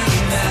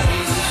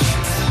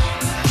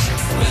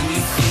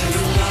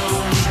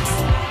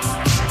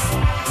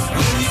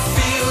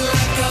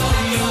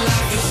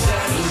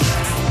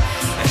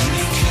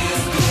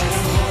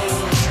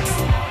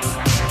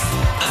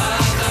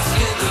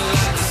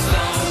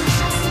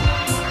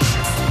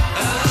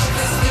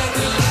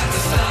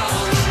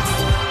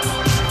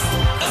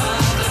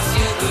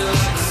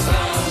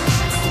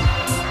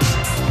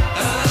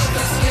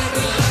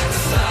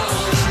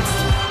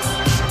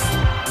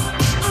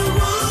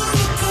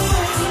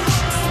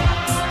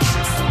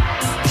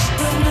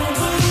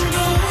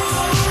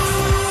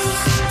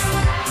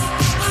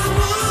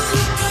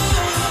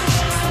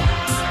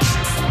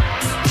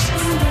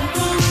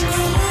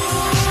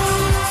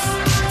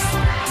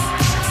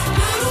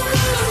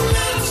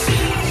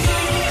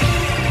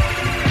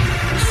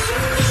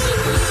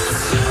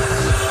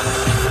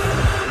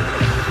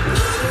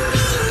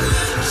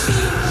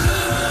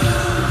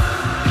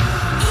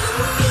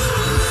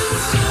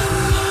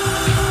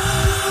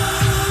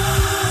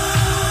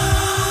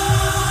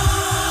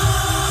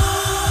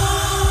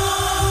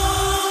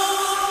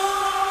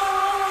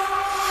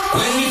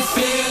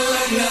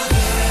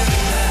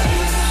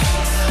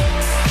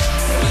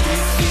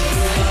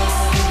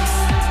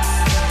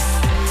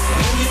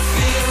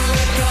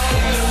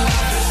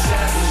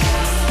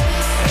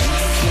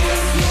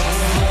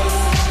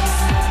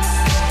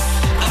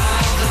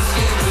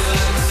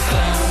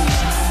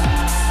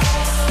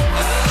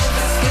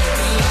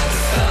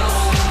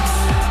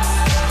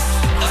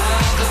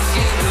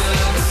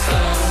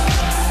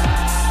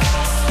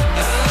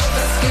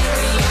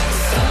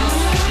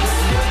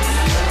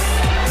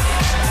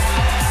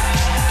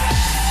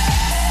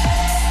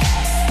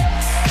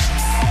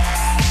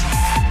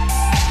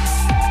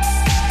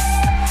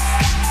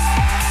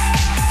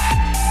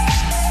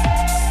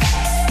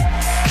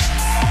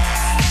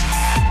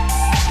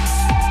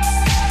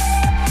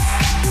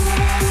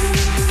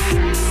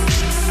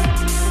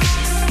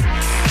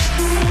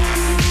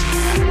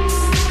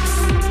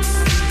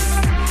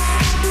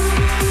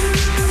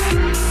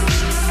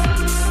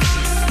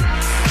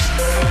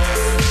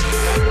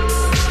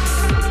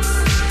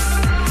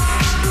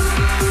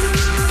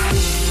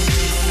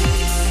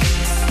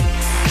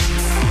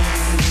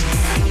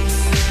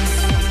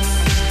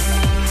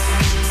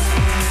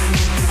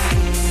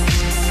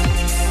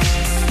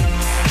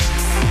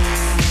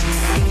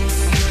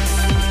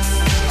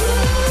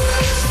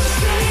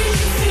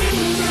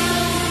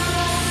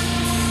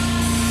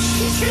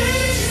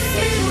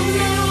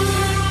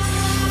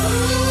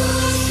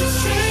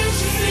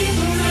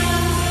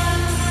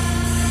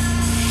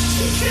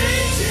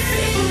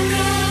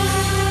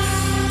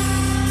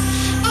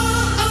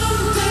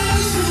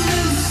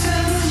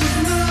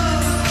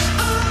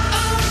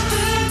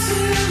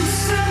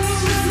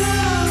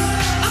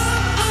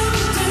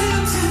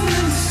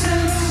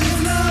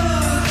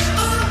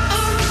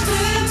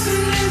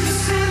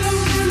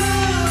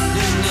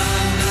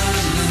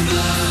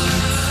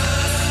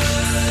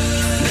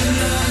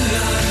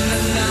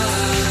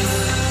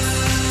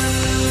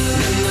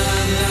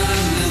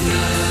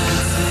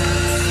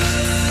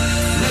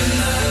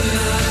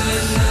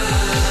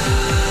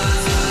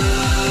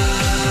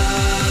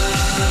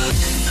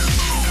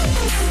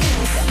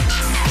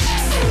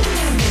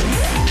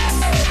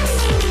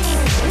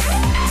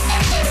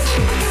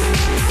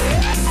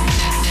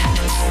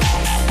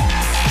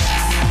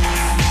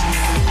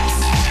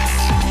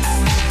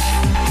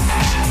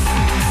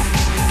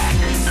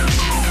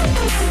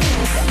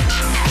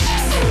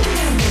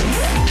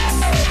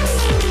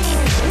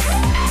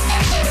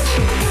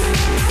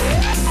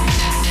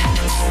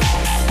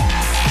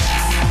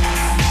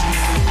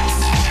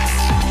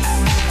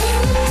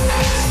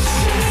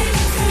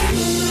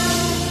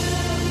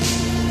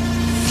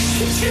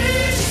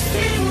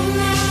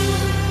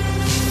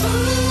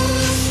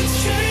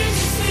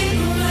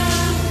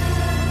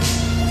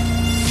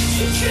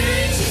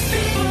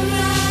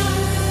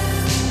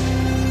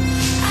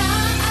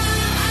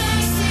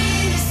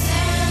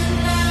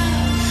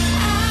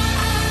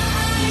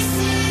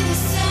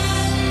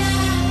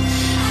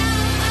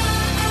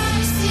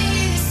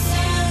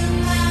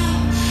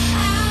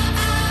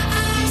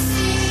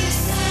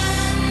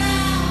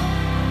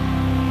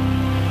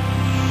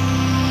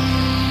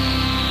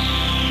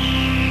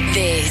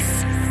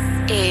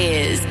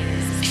is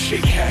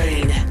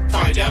Chicane.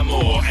 Find out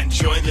more and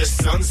join the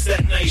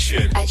Sunset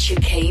Nation At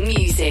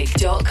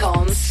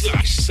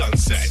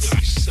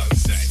chicanemusic.com/sunset.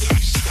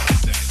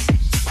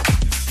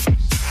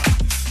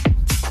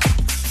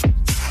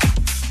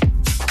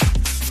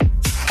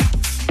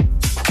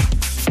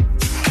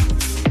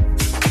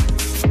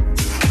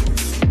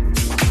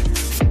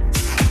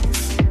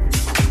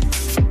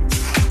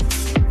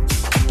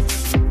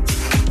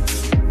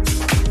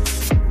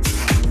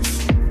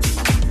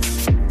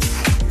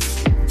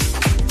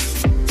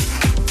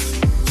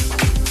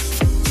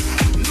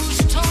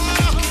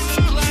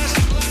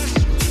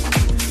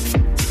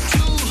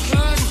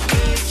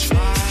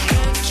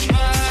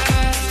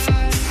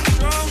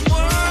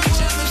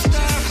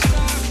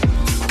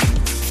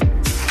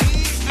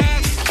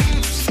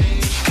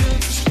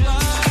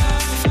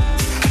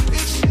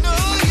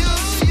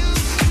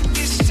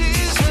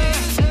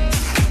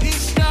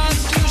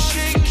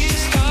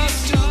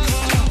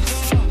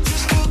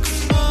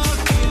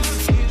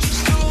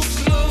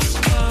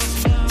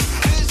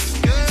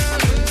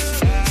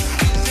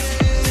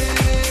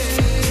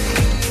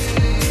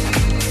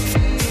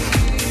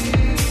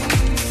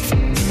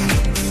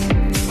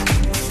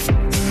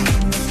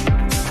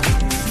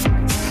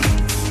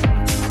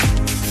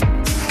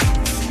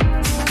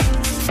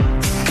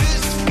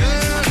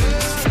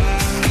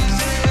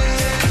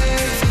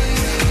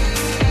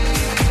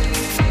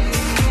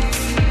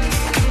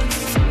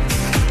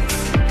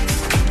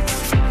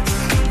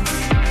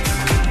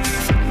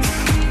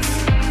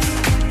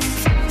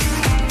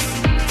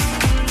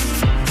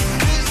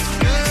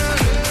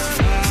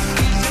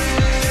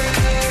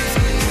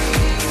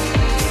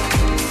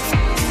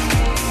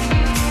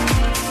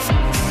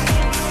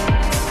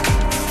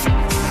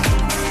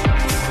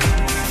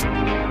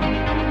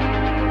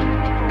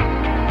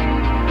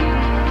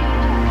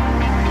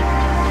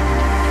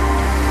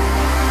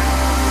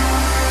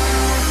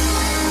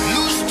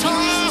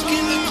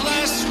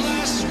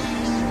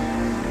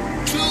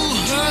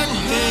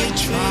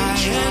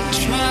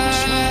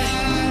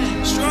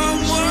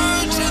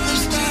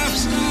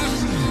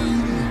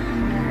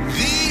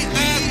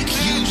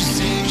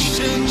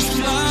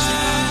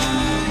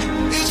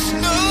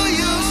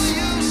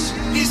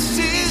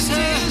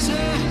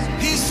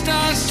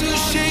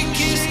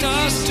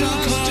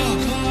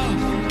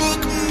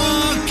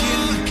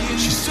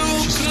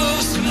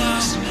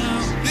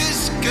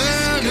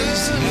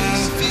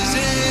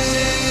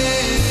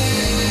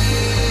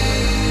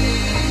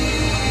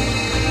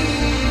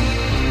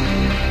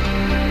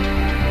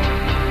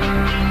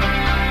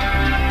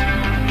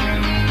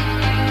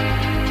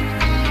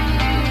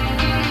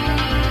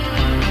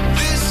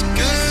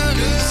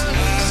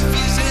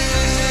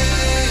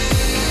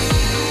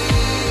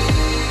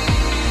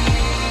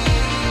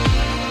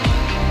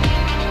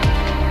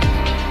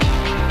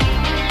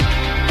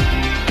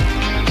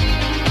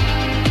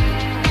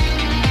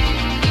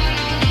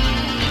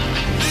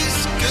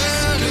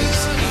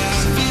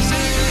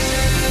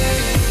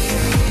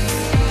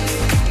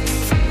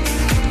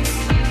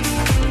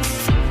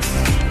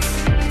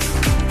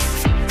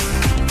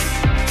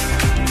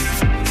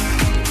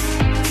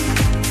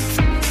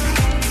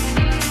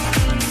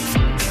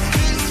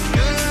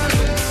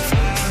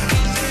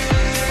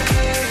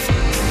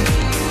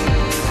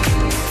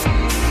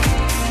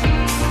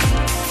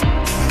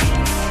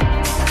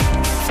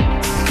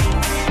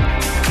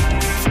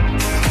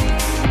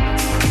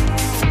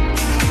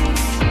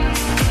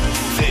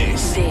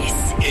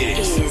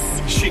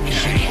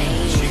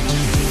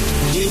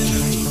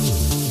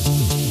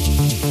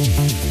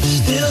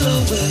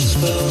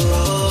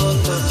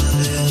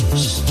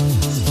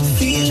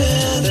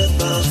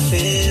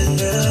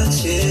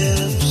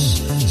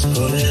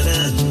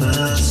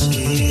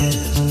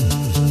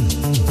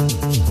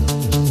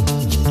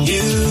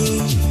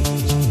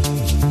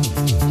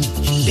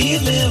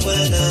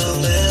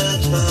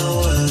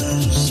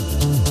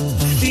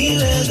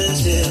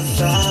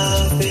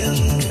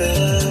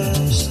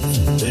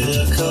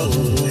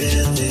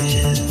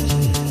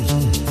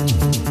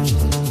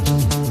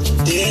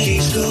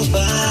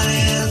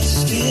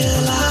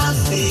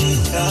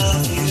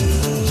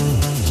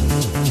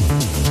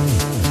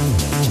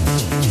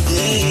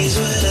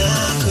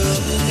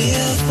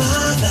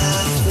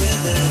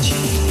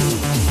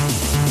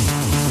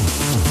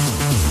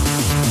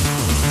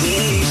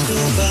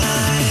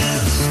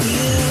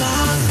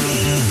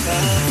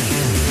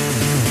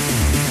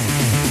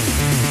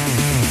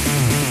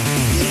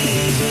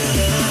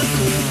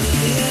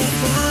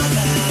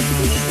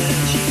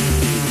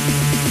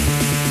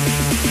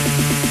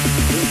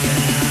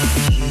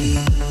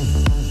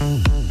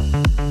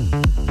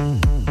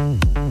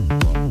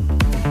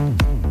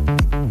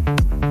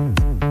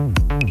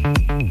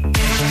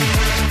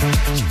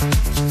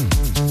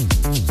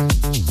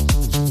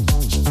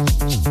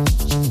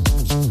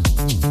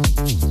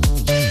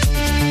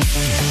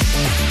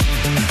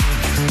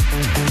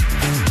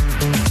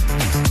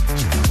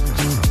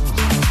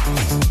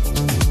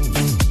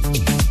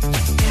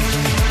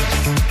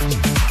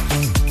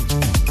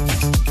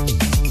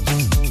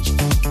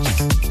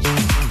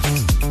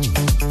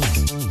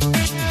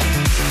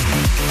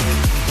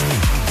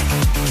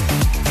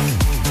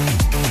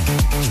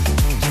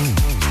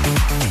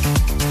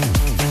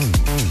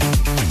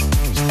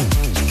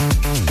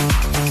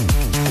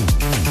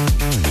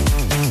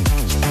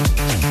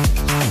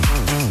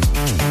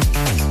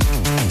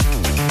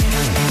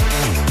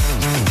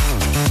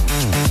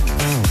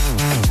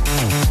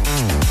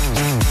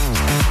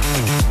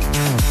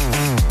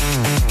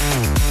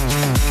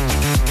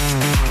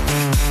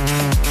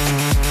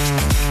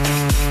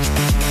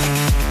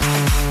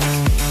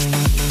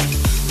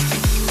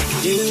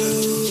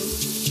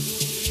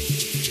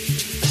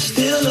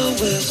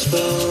 whisper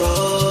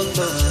on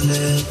my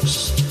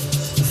lips,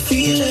 the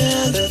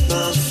feeling at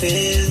my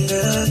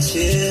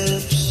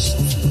fingertips,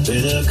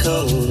 bitter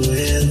cold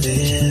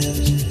within.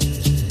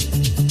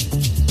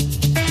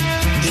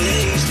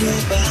 Days go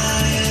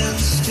by and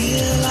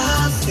still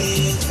I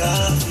think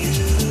of you.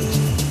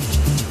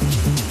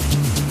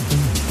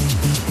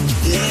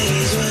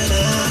 Days when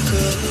I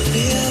couldn't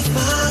live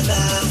my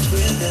life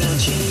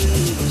without you.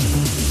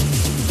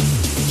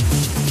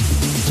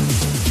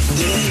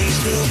 Days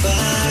go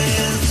by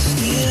and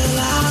still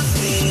I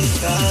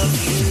think of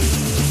you.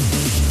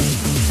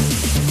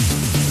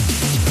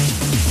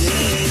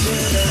 Days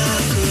when I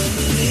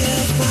couldn't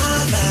live my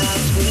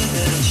life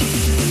without you.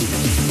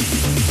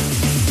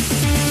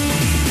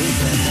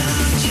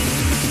 Without you.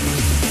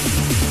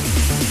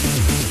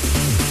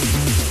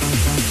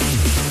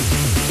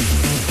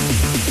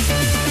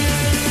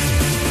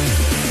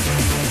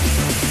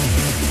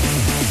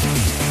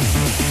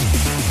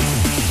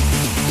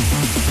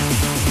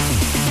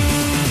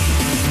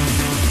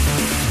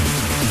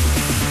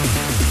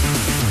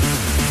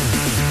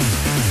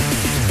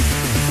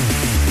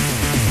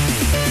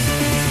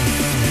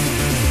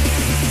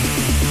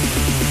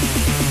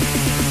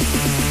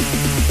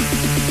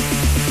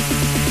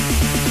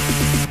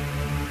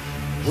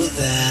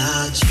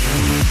 Without you.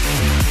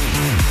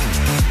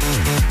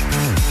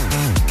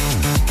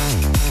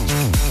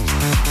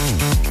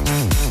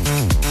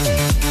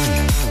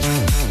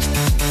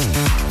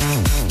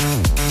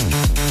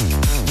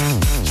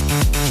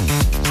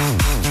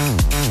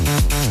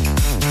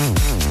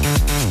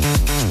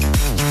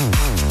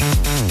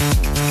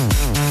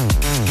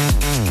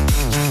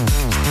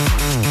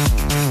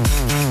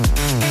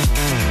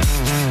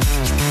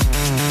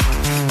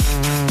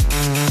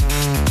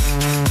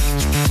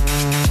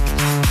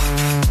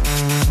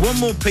 One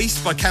more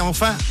piece by Camel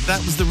Fat. That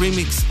was the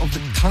remix of the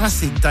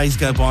classic Days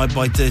Go By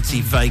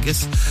Dirty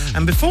Vegas.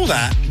 And before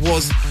that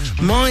was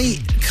my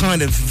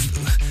kind of...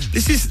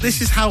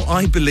 This is how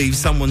I believe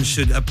someone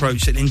should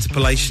approach an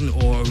interpolation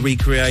or a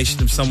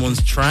recreation of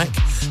someone's track.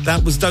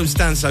 That was Don't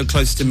Stand So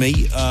Close to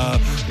Me,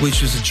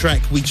 which was a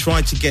track we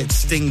tried to get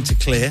Sting to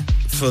clear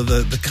for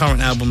the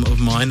current album of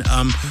mine.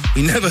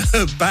 We never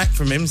heard back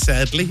from him,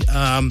 sadly.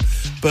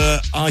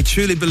 But I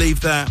truly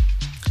believe that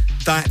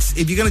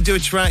if you're going to do a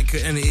track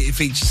and it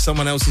features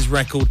someone else's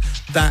record,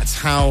 that's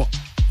how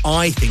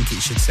I think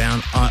it should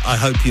sound. I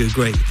hope you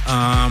agree.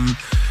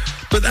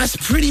 But that's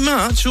pretty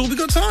much all we've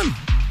got time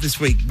this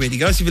week, really,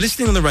 guys. If you're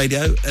listening on the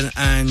radio,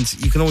 and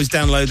you can always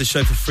download the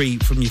show for free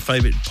from your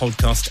favourite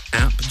podcast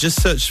app, just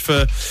search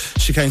for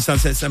Chicane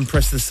Sunsets and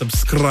press the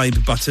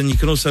subscribe button. You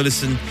can also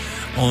listen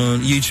on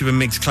YouTube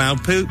and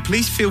Mixcloud.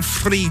 Please feel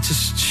free to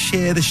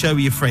share the show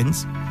with your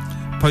friends.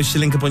 Post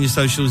your link up on your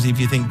socials if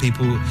you think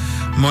people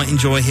might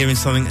enjoy hearing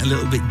something a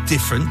little bit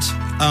different.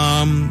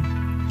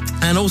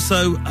 And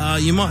also,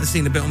 you might have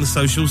seen a bit on the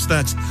socials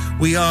that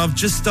we are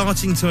just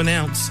starting to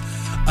announce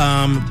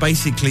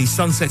basically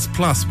Sunsets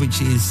Plus, which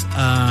is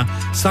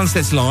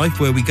Sunsets Live,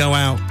 where we go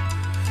out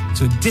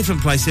to a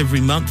different place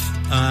every month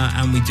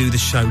and we do the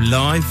show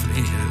live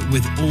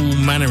with all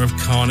manner of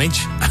carnage.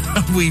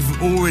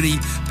 We've already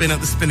been at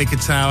the Spinnaker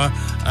Tower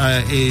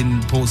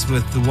in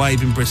Portsmouth, the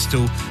Wave in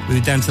Bristol. We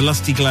were down to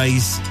Lusty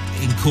Glaze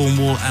in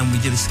Cornwall, and we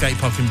did a skate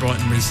park in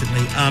Brighton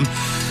recently.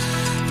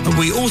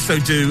 We also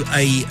do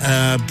a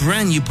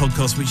brand new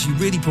podcast, which you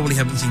really probably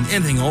haven't seen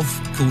anything of,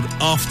 called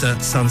After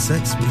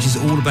Sunsets, which is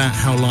all about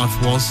how life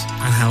was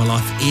and how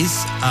life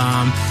is.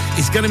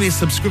 It's going to be a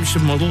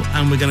subscription model,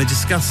 and we're going to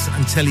discuss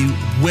and tell you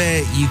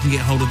where you can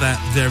get hold of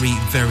that very,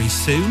 very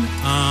soon.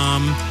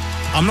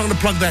 I'm not going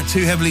to plug that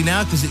too heavily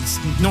now because it's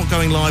not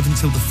going live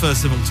until the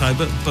 1st of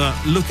October, but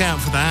look out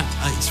for that.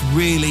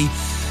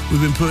 We've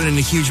been putting in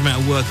a huge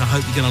amount of work. I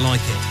hope you're going to like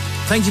it.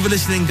 Thank you for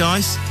listening,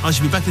 guys. I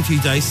shall be back in a few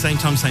days, same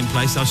time, same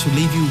place. I shall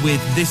leave you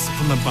with this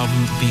from Above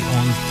and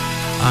Beyond,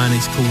 and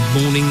it's called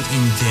Morning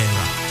in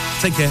Dara.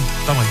 Take care.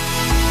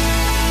 Bye-bye.